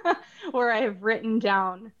where I have written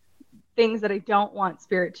down things that I don't want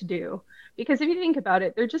spirit to do. Because if you think about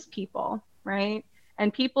it, they're just people, right?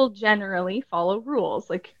 And people generally follow rules,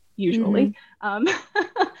 like usually.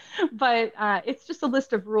 But it's just a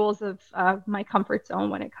list of rules of my comfort zone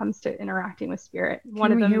when it comes to interacting with spirit.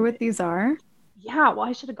 Can we hear what these are? Yeah, well,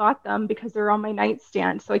 I should have got them because they're on my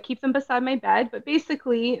nightstand. So I keep them beside my bed. But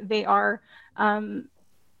basically, they are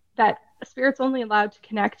that spirit's only allowed to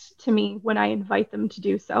connect to me when I invite them to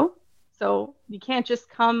do so. So you can't just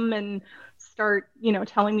come and start,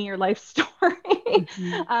 telling me your life story.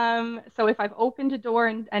 So if I've opened a door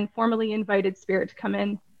and formally invited spirit to come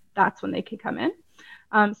in, that's when they can come in.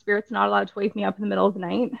 Spirit's not allowed to wake me up in the middle of the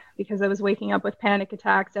night because I was waking up with panic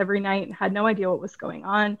attacks every night and had no idea what was going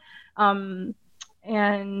on.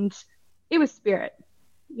 And it was spirit,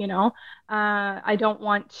 I don't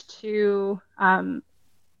want to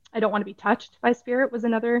be touched by spirit was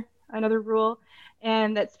another rule,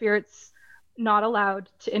 and that spirit's not allowed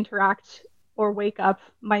to interact or wake up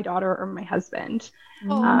my daughter or my husband.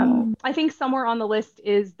 I think somewhere on the list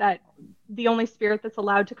is that the only spirit that's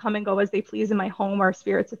allowed to come and go as they please in my home are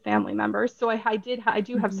spirits of family members. So I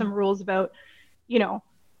do have some rules about,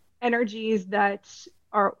 energies that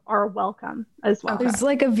are welcome as well. There's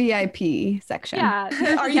like a VIP section.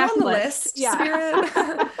 Yeah. Are you on the list, Spirit?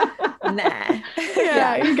 Nah.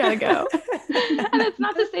 Yeah, you gotta go. And it's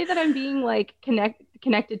not to say that I'm being like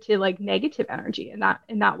connected to like negative energy in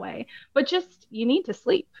that way, but just you need to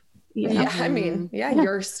sleep. Yeah, I mean,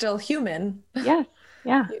 you're still human. Yes.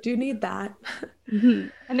 Yeah. You do need that.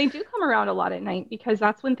 And they do come around a lot at night because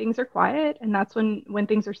that's when things are quiet and that's when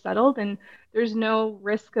things are settled and there's no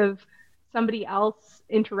risk of somebody else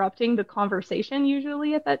interrupting the conversation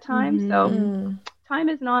usually at that time. So time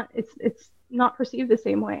is not, it's not perceived the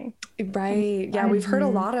same way. Right. Yeah. We've heard a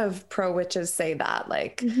lot of pro witches say that,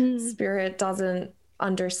 like spirit doesn't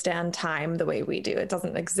understand time the way we do. It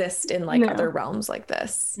doesn't exist in like other realms like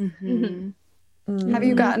this. Have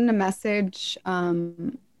you gotten a message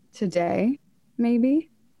today, maybe,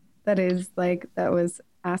 that was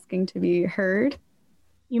asking to be heard?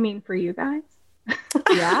 You mean for you guys?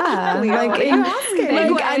 Yeah.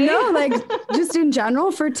 I know, like just in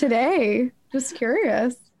general for today. Just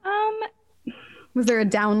curious. Was there a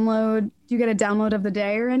download? Do you get a download of the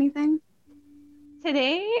day or anything?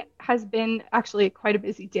 Today has been actually quite a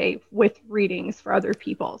busy day with readings for other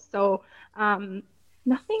people. So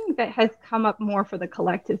nothing that has come up more for the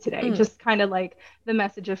collective today. Just kind of like the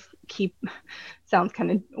message of sounds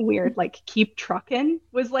kind of weird, like keep trucking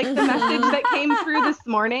was like the message that came through this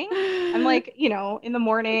morning. I'm like, in the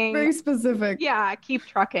morning. Very specific. Yeah, keep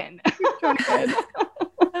trucking. Keep trucking.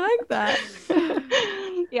 I like that.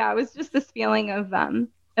 Yeah, it was just this feeling of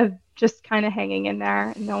just kind of hanging in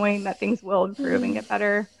there, knowing that things will improve and get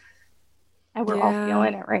better. And we're all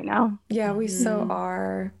feeling it right now. Yeah, we so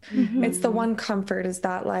are. It's the one comfort is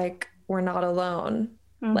that like we're not alone.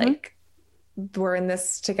 Like we're in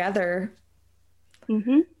this together.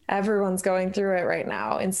 Everyone's going through it right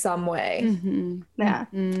now in some way. Yeah,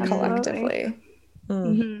 collectively.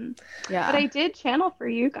 Yeah. But I did channel for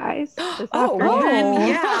you guys this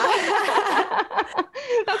afternoon.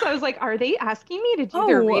 That's why I was like, are they asking me to do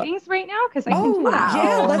their readings right now? Because I can do that.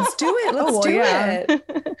 Yeah, let's do it. Let's do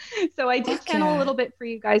it. So I did channel a little bit for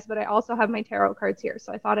you guys, but I also have my tarot cards here.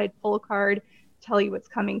 So I thought I'd pull a card, tell you what's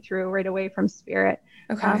coming through right away from Spirit.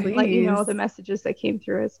 Let you know the messages that came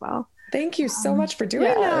through as well. Thank you so much for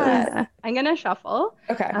doing that. I'm going to shuffle.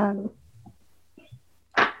 Okay. I'm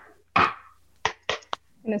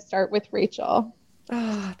going to start with Rachel.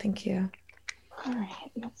 Oh, thank you. All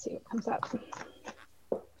right. Let's see what comes up.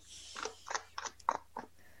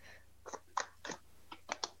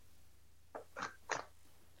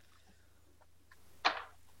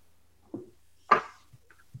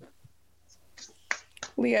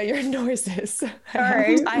 Leah, your noises.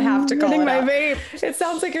 Sorry. I have to call it my out. vape. It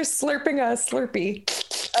sounds like you're slurping a Slurpee.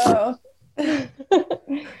 Oh.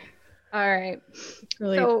 All right.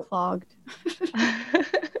 Really clogged.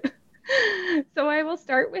 So I will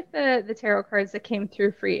start with the tarot cards that came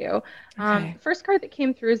through for you. First card that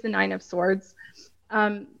came through is the Nine of Swords.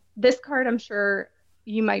 This card, I'm sure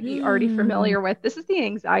you might be already familiar with. This is the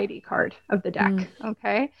anxiety card of the deck.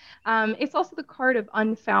 Okay. It's also the card of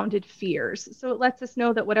unfounded fears. So it lets us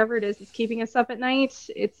know that whatever it is that's keeping us up at night,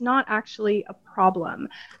 it's not actually a problem.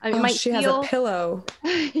 She has a pillow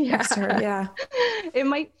next to her. Yeah. It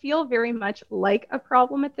might feel very much like a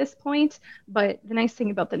problem at this point, but the nice thing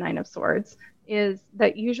about the Nine of Swords is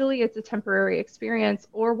that usually it's a temporary experience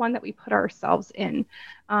or one that we put ourselves in.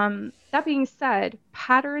 That being said,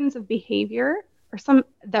 patterns of behavior or some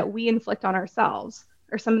that we inflict on ourselves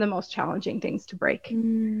are some of the most challenging things to break.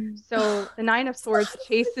 So the Nine of Swords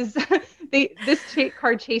chases,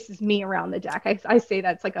 card chases me around the deck. I say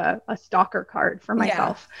that's like a stalker card for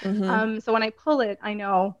myself. So when I pull it, I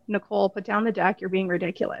know, Nicole, put down the deck, you're being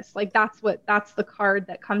ridiculous. Like that's the card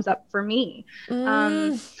that comes up for me.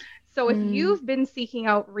 So if you've been seeking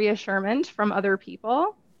out reassurance from other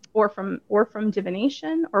people or from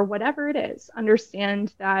divination or whatever it is,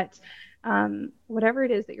 understand that whatever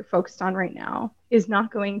it is that you're focused on right now is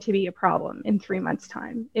not going to be a problem in 3 months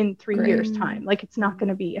time, in 3 years time. Like it's not going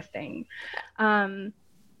to be a thing.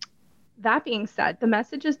 That being said, the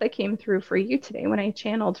messages that came through for you today when I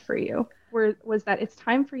channeled for you was that it's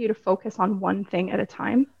time for you to focus on one thing at a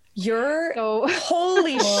time.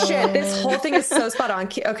 Holy shit, this whole thing is so spot on.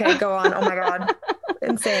 Okay, go on. Oh my God.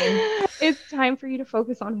 Insane. It's time for you to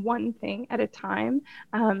focus on one thing at a time.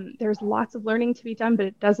 There's lots of learning to be done, but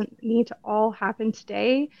it doesn't need to all happen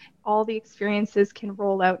today. All the experiences can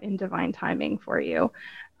roll out in divine timing for you.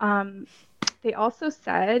 They also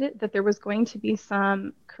said that there was going to be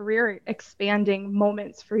some career expanding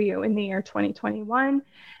moments for you in the year 2021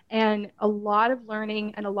 and a lot of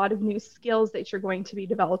learning and a lot of new skills that you're going to be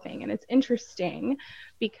developing. And it's interesting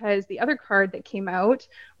because the other card that came out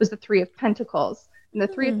was the Three of Pentacles. And the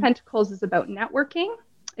Three of Pentacles is about networking.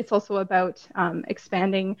 It's also about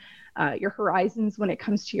expanding your horizons when it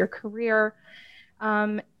comes to your career.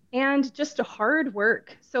 And just a hard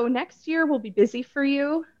work. So next year will be busy for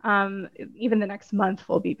you. Even the next month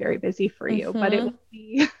will be very busy for you, but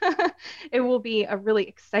it will be a really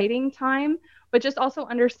exciting time, but just also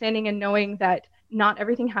understanding and knowing that not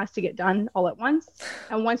everything has to get done all at once.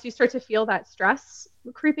 And once you start to feel that stress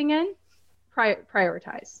creeping in,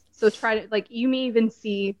 prioritize. So try to, like, you may even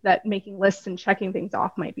see that making lists and checking things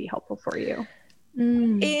off might be helpful for you.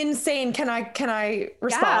 Insane. Can I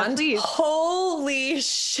respond? Yeah, please. Holy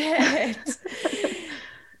shit.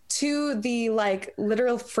 To the like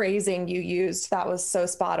literal phrasing you used, that was so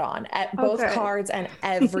spot on at both cards and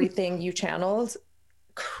everything you channeled.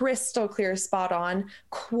 Crystal clear, spot on,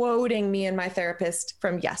 quoting me and my therapist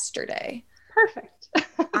from yesterday. Perfect.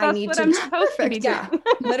 I need to I'm supposed to be doing. Yeah,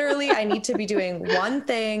 literally, I need to be doing one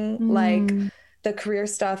thing. Like the career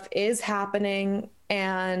stuff is happening,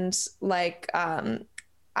 and like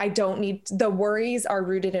I don't need, the worries are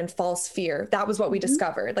rooted in false fear. That was what we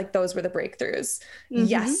discovered. Like those were the breakthroughs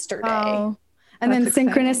yesterday. Wow. And that's then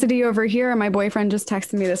synchronicity over here. My boyfriend just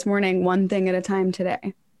texted me this morning, one thing at a time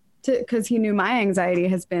today, because he knew my anxiety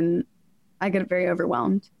has been, I get very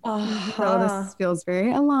overwhelmed. So this feels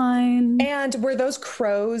very aligned. And were those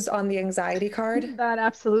crows on the anxiety card? That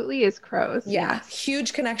absolutely is crows. Yeah.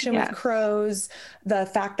 Huge connection with crows. The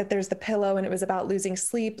fact that there's the pillow and it was about losing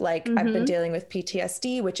sleep. Like I've been dealing with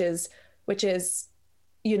PTSD, which is,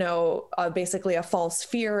 you know, basically a false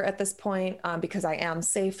fear at this point, because I am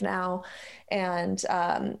safe now. And,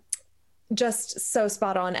 just so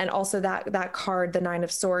spot on. And also that card, the 9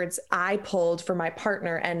 of Swords, I pulled for my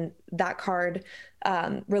partner, and that card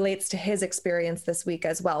relates to his experience this week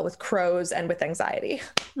as well, with crows and with anxiety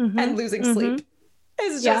and losing sleep.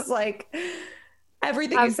 It's just like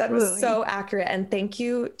everything you said was so accurate. And thank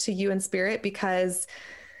you to you and Spirit, because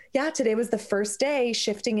today was the first day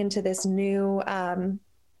shifting into this new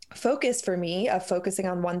focus for me of focusing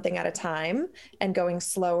on one thing at a time and going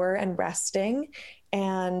slower and resting.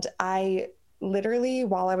 And I literally,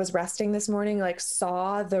 while I was resting this morning, like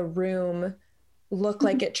saw the room look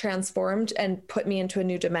like it transformed and put me into a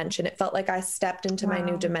new dimension. It felt like I stepped into my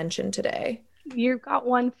new dimension today. You've got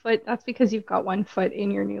one foot. That's because you've got one foot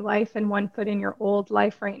in your new life and one foot in your old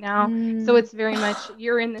life right now. So it's very much,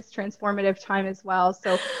 you're in this transformative time as well.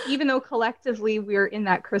 So even though collectively we're in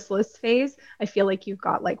that chrysalis phase, I feel like you've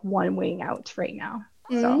got like one wing out right now.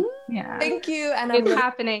 So thank you. And it's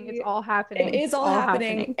happening. It's all happening. It is all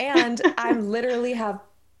happening. And I'm literally have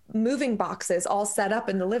moving boxes all set up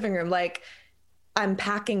in the living room. Like I'm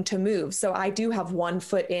packing to move. So I do have one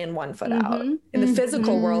foot in, one foot out in the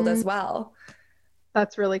physical world as well.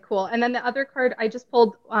 That's really cool. And then the other card, I just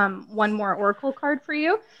pulled one more oracle card for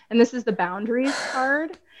you. And this is the boundaries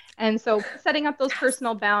card. And so setting up those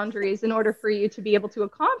personal boundaries in order for you to be able to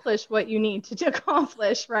accomplish what you need to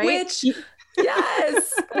accomplish, right? Which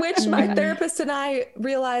my therapist and I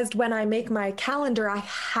realized when I make my calendar, I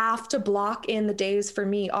have to block in the days for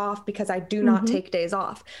me off, because I do not take days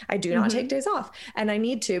off. I do not take days off. And I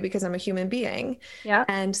need to, because I'm a human being. Yeah.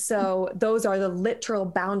 And so those are the literal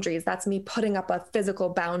boundaries. That's me putting up a physical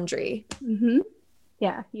boundary.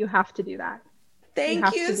 Yeah, you have to do that.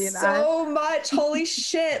 Thank you so much. Holy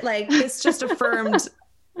shit. Like this just affirmed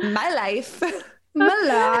my life.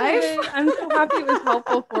 I'm so happy it was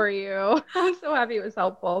helpful for you. I'm so happy it was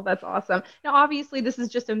helpful. That's awesome. Now, obviously, this is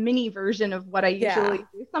just a mini version of what I usually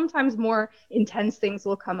do. Sometimes more intense things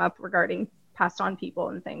will come up regarding passed on people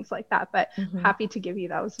and things like that. But happy to give you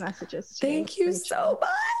those messages too. Thank you so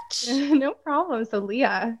much. No problem. So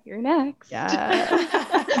Leah, you're next.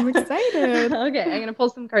 Yeah. I'm excited. Okay. I'm going to pull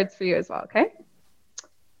some cards for you as well. Okay.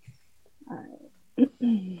 All right.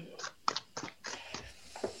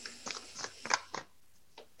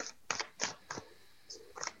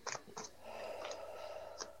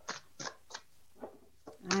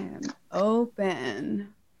 I am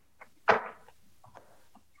open.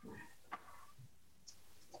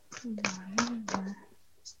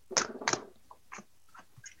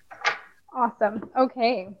 Awesome.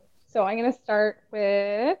 Okay. So I'm going to start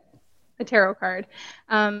with a tarot card.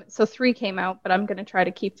 So 3 came out, but I'm going to try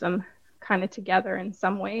to keep them kind of together in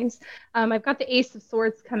some ways. I've got the Ace of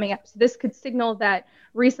Swords coming up. So this could signal that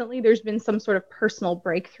recently there's been some sort of personal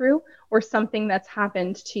breakthrough or something that's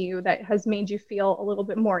happened to you that has made you feel a little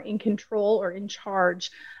bit more in control or in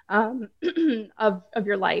charge of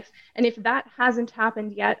your life. And if that hasn't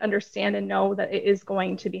happened yet, understand and know that it is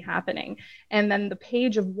going to be happening. And then the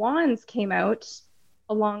Page of Wands came out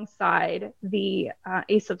alongside the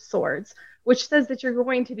Ace of Swords, which says that you're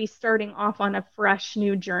going to be starting off on a fresh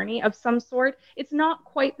new journey of some sort. It's not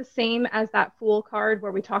quite the same as that Fool card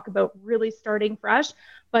where we talk about really starting fresh,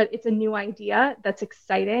 but it's a new idea that's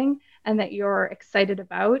exciting and that you're excited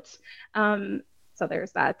about. So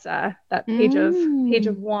there's that page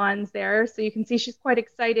of Wands there. So you can see she's quite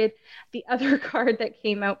excited. The other card that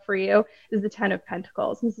came out for you is the 10 of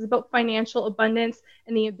Pentacles. This is about financial abundance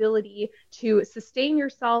and the ability to sustain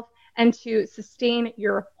yourself and to sustain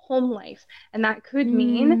your home life. And that could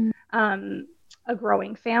mean a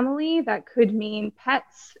growing family, that could mean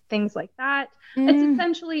pets, things like that. It's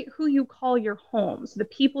essentially who you call your home. So the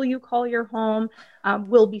people you call your home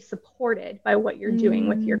will be supported by what you're doing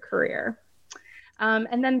with your career.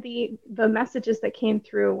 And then the messages that came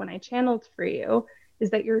through when I channeled for you is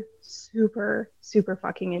that you're super, super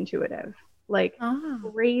fucking intuitive, like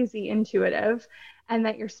crazy intuitive, and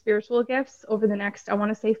that your spiritual gifts over the next, I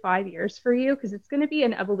want to say 5 years for you, because it's going to be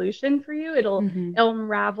an evolution for you. It'll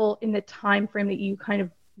unravel in the time frame that you kind of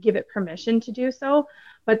give it permission to do so.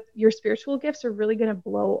 But your spiritual gifts are really going to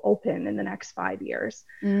blow open in the next 5 years.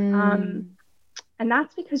 And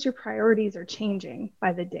that's because your priorities are changing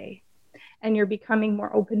by the day, and you're becoming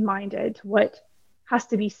more open-minded to what has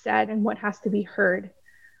to be said and what has to be heard.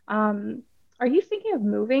 Are you thinking of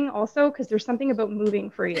moving also? Because there's something about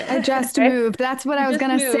moving for you. I just moved. That's what I was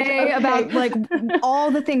going to say about like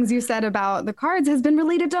all the things you said about the cards has been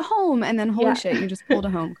related to home. And then holy shit, you just pulled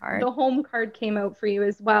a home card. The home card came out for you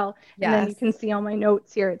as well. And then you can see on my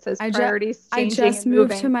notes here, it says priorities changing I just and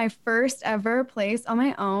moved moving. to my first ever place on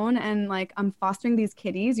my own. And like, I'm fostering these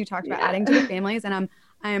kitties. You talked about adding to the families, and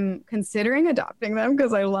I'm considering adopting them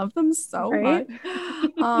because I love them so much.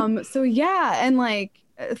 So yeah. And like,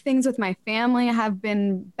 things with my family have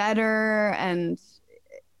been better, and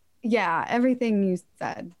everything you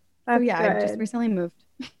said. That's good. I just recently moved.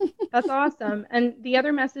 That's awesome. And the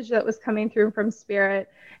other message that was coming through from Spirit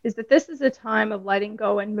is that this is a time of letting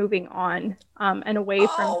go and moving on, and away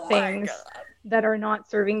from things that are not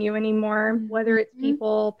serving you anymore, whether it's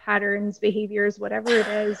people, patterns, behaviors, whatever it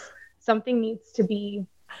is. Something needs to be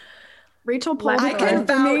Rachel pulled a card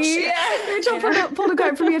for me. Rachel pulled a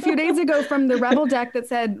card for me a few days ago from the Rebel deck that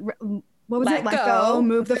said, what was it? Let go,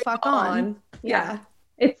 move the fuck on. Yeah.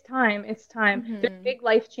 It's time. It's time. There's big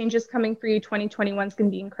life changes coming for you. 2021 is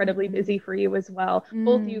going to be incredibly busy for you as well.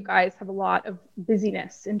 Both of you guys have a lot of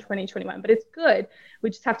busyness in 2021, but it's good.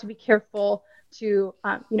 We just have to be careful to,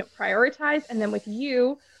 prioritize. And then with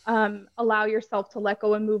you, allow yourself to let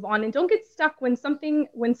go and move on, and don't get stuck when something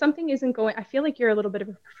isn't going. I feel like you're a little bit of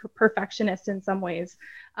a perfectionist in some ways.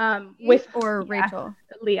 Rachel,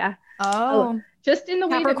 Leah. Just in the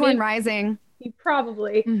way Capricorn rising. You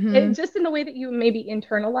probably, just in the way that you maybe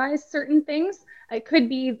internalize certain things. It could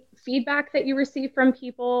be feedback that you receive from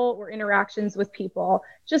people or interactions with people.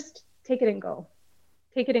 Just take it and go.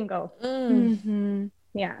 Take it and go.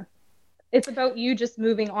 Yeah. It's about you just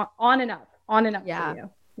moving on and up for you.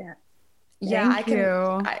 I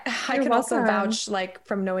can also vouch, like,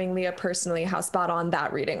 from knowing Leah personally, how spot on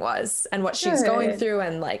that reading was and what she's going through.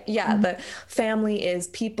 And like, the family is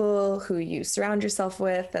people who you surround yourself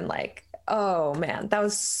with, and like, oh man, that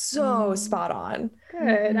was so spot on.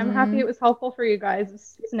 Good. I'm happy it was helpful for you guys.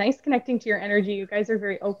 It's nice connecting to your energy. You guys are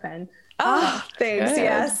very open. Oh, thanks. Good.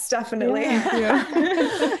 Yes, definitely. Yeah.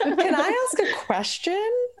 Can I ask a question?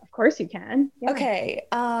 Of course you can. Yeah. Okay.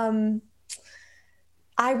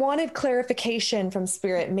 I wanted clarification from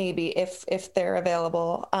Spirit, maybe if they're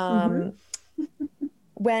available.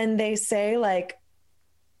 When they say like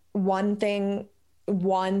do one thing,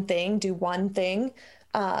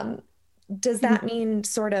 does that mean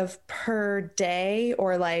sort of per day,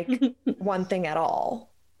 or like one thing at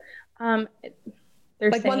all?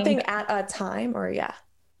 They're like one thing at a time, or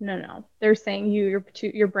No. They're saying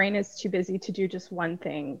your brain is too busy to do just one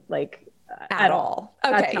thing, like at all.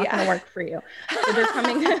 Okay, that's not going to work for you. So they're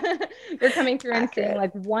coming through and saying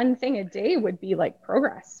like one thing a day would be like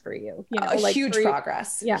progress for you. Like huge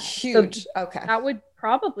progress. Yeah, huge. So that would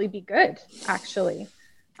probably be good, actually.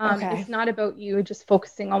 It's not about you just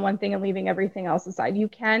focusing on one thing and leaving everything else aside. You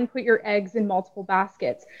can put your eggs in multiple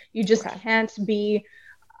baskets. You just can't be,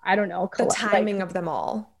 I don't know, the timing of them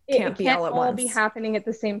all can't be all at once. Be happening at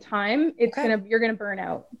the same time. You're gonna burn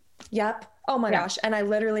out. Yep. Oh my gosh. And I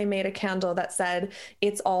literally made a candle that said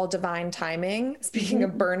it's all divine timing. Speaking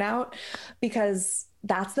of burnout, because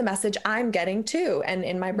that's the message I'm getting too. And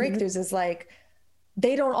in my breakthroughs is like,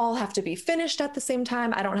 they don't all have to be finished at the same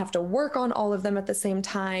time. I don't have to work on all of them at the same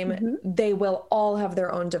time. They will all have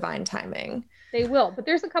their own divine timing. They will, but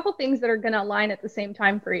there's a couple things that are going to align at the same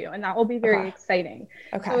time for you. And that will be very exciting.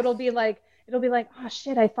 So it'll be like, oh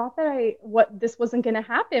shit, I thought that this wasn't going to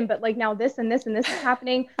happen, but like now this and this and this is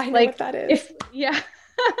happening. I know what that is.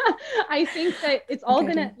 I think that it's all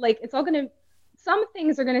some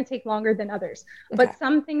things are going to take longer than others, but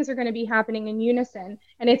some things are going to be happening in unison.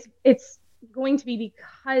 And it's going to be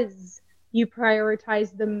because you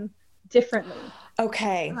prioritize them differently.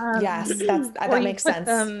 Okay. Yes. That makes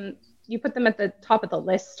sense. you put them at the top of the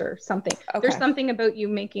list or something. Okay. There's something about you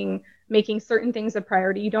making certain things a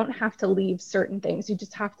priority. You don't have to leave certain things. You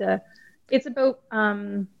just have to, it's about,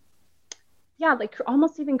 like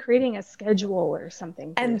almost even creating a schedule or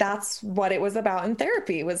something. And that's what it was about in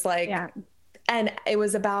therapy. It was like, and it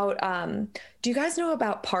was about, do you guys know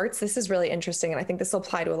about PARTS? This is really interesting. And I think this will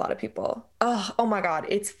apply to a lot of people. Oh my God.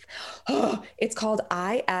 It's called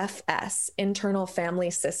IFS, Internal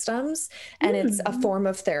Family Systems. And it's a form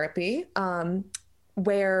of therapy,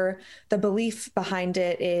 where the belief behind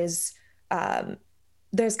it is,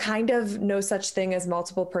 there's kind of no such thing as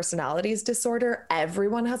multiple personalities disorder.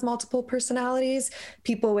 Everyone has multiple personalities.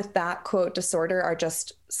 People with that quote disorder are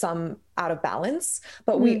just some out of balance,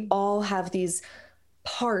 but we all have these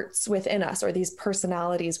parts within us, or these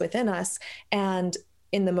personalities within us. And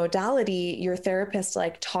in the modality, your therapist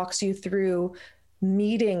like talks you through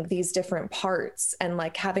meeting these different parts and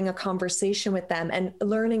like having a conversation with them and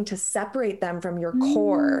learning to separate them from your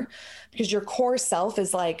core, because your core self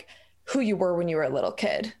is like who you were when you were a little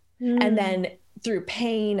kid. And then through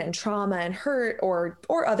pain and trauma and hurt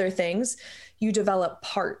or other things, you develop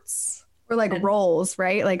parts. Or like roles,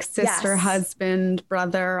 right? Like sister, husband,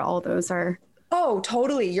 brother, all those are. Oh,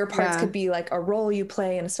 totally. Your parts could be like a role you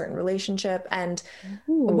play in a certain relationship. And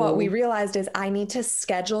what we realized is I need to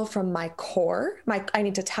schedule from my core. I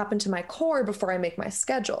need to tap into my core before I make my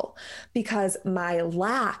schedule, because my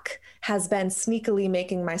lack has been sneakily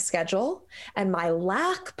making my schedule. And my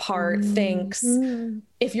lack part thinks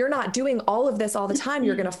if you're not doing all of this all the time,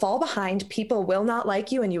 you're going to fall behind. People will not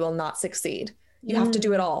like you and you will not succeed. You have to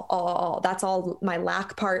do it all. That's all my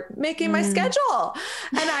lack part making my schedule.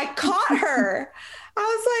 And I caught her. I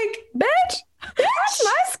was like, bitch, that's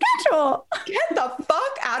my schedule. Get the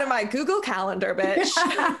fuck out of my Google Calendar, bitch.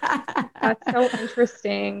 That's so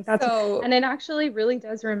interesting. And it actually really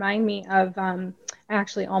does remind me of, I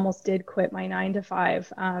actually almost did quit my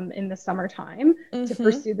 9-to-5 in the summertime to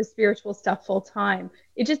pursue the spiritual stuff full time.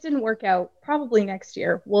 It just didn't work out. Probably next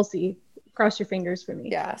year. We'll see. Cross your fingers for me.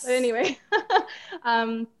 Yes. But anyway,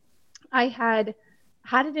 I had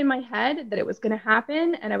it in my head that it was going to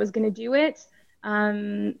happen and I was going to do it.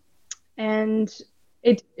 And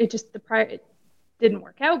it didn't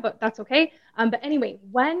work out, but that's okay. But anyway,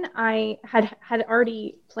 when I had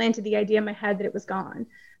already planted the idea in my head that it was gone,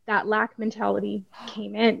 that lack mentality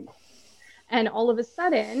came in, and all of a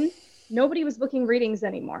sudden nobody was booking readings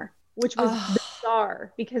anymore, which was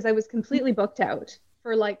bizarre because I was completely booked out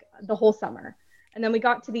for like the whole summer. And then we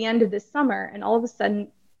got to the end of this summer and all of a sudden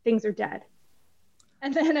things are dead.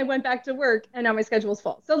 And then I went back to work and now my schedule's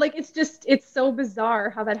full. So like, it's so bizarre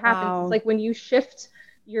how that happens. Wow. It's like when you shift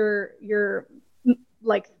your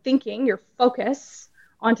like thinking, your focus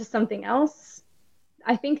onto something else,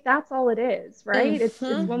 I think that's all it is, right? It's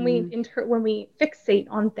when we fixate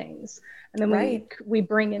on things, and then we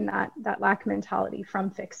bring in that lack mentality from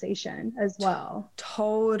fixation as well.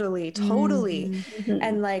 Totally.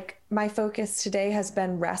 And like my focus today has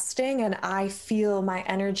been resting, and I feel my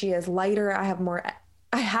energy is lighter. I have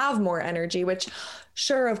more energy, which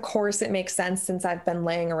sure, of course it makes sense since I've been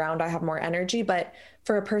laying around, I have more energy. But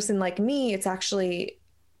for a person like me, it's actually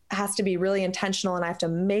has to be really intentional, and I have to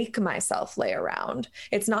make myself lay around.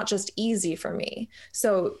 It's not just easy for me.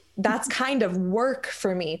 So that's kind of work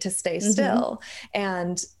for me to stay still.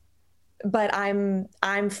 But I'm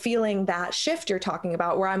feeling that shift you're talking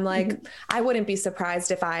about, where I'm like, I wouldn't be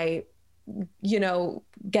surprised if I,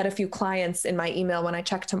 get a few clients in my email when I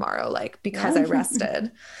check tomorrow, like because I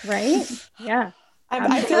rested. Right. Yeah.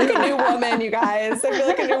 I feel like a new woman, you guys. I feel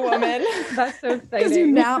like a new woman. That's so exciting. Because you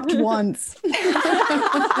napped once.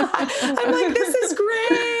 I'm like, this is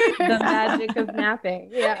great. The magic of napping.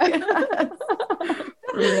 Yeah.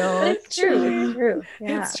 It's true.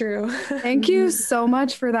 Yeah. It's true. Thank you so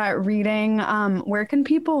much for that reading. Where can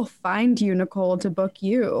people find you, Nicole, to book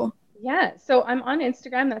you? Yeah, so I'm on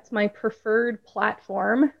Instagram. That's my preferred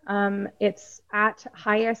platform. It's at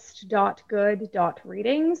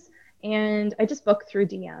highest.good.readings. And I just book through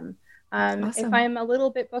DM. Awesome. If I'm a little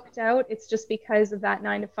bit booked out, it's just because of that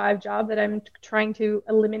 9-to-5 job that I'm trying to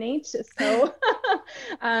eliminate. So,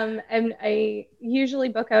 and I usually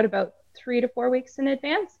book out about 3 to 4 weeks in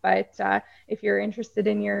advance. But if you're interested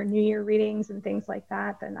in your New Year readings and things like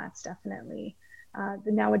that, then that's definitely,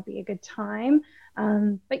 then now would be a good time.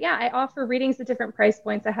 But yeah, I offer readings at different price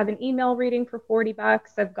points. I have an email reading for $40.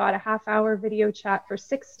 I've got a half-hour video chat for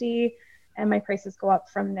 $60. and my prices go up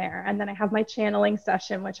from there. And then I have my channeling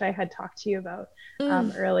session, which I had talked to you about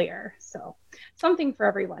earlier. So something for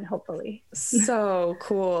everyone, hopefully. So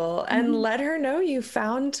cool. And let her know you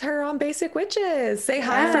found her on Basic Witches. Say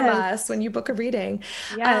hi from us when you book a reading.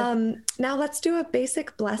 Yes. Now let's do a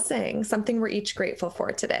basic blessing, something we're each grateful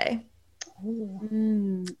for today.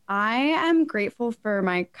 I am grateful for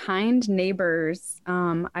my kind neighbors.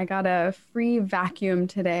 I got a free vacuum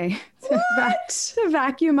today to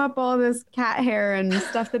vacuum up all this cat hair and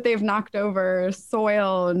stuff that they've knocked over,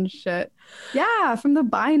 soil and shit. Yeah, from the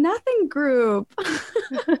Buy Nothing group.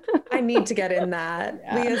 I need to get in that.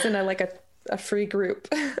 Yeah. Leah's in a free group.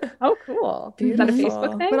 Oh, cool. Beautiful. Is that a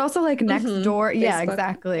Facebook thing? But also like next door. Facebook. Yeah,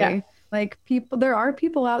 exactly. Yeah. Like there are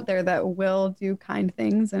people out there that will do kind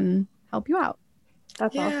things and help you out.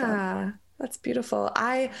 That's awesome. That's beautiful.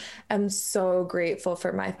 I am so grateful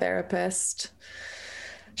for my therapist.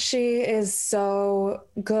 She is so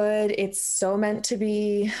good. It's so meant to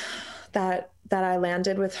be that I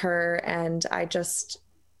landed with her, and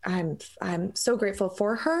I'm so grateful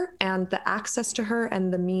for her and the access to her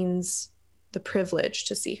and the privilege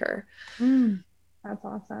to see her. That's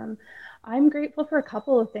awesome. I'm grateful for a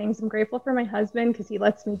couple of things. I'm grateful for my husband because he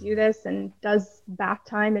lets me do this and does bath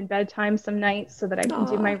time and bedtime some nights so that I can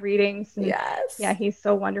do my readings. And yeah, he's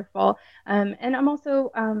so wonderful. And I'm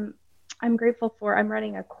also, I'm grateful for, I'm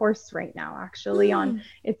running a course right now, actually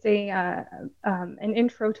it's an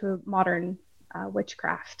intro to modern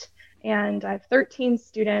witchcraft. And I have 13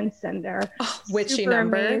 students, and they're witchy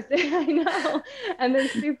number. Amazing. I know. And they're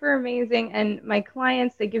super amazing. And my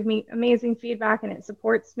clients, they give me amazing feedback, and it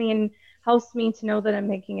supports me and helps me to know that I'm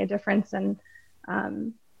making a difference. And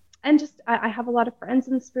just, I have a lot of friends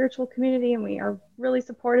in the spiritual community, and we are really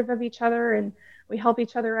supportive of each other, and we help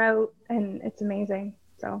each other out, and it's amazing.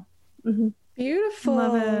 So, Beautiful.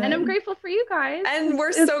 Love it. And I'm grateful for you guys. And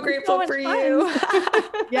we're so grateful for you.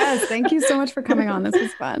 Yes. Thank you so much for coming on. This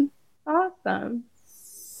was fun. Awesome.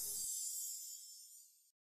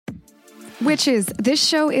 Witches, this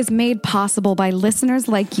show is made possible by listeners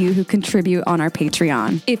like you who contribute on our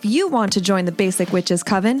Patreon. If you want to join the Basic Witches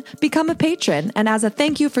Coven, become a patron, and as a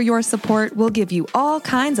thank you for your support, we'll give you all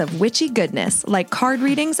kinds of witchy goodness, like card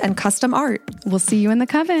readings and custom art. We'll see you in the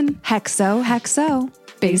coven. Hexo, hexo.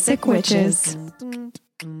 Basic Witches.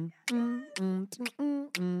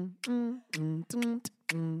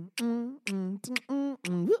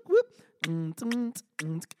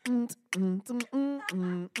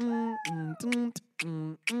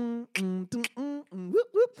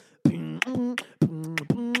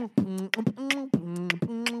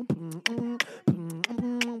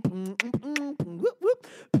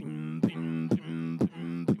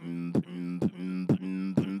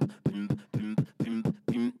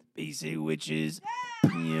 Basic Witches.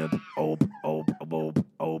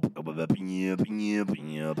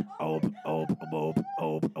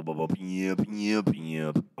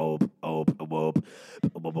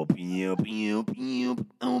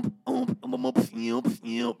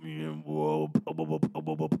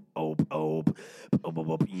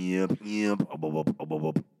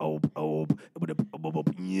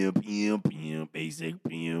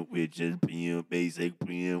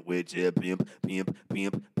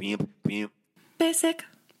 Basic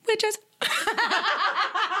Witches.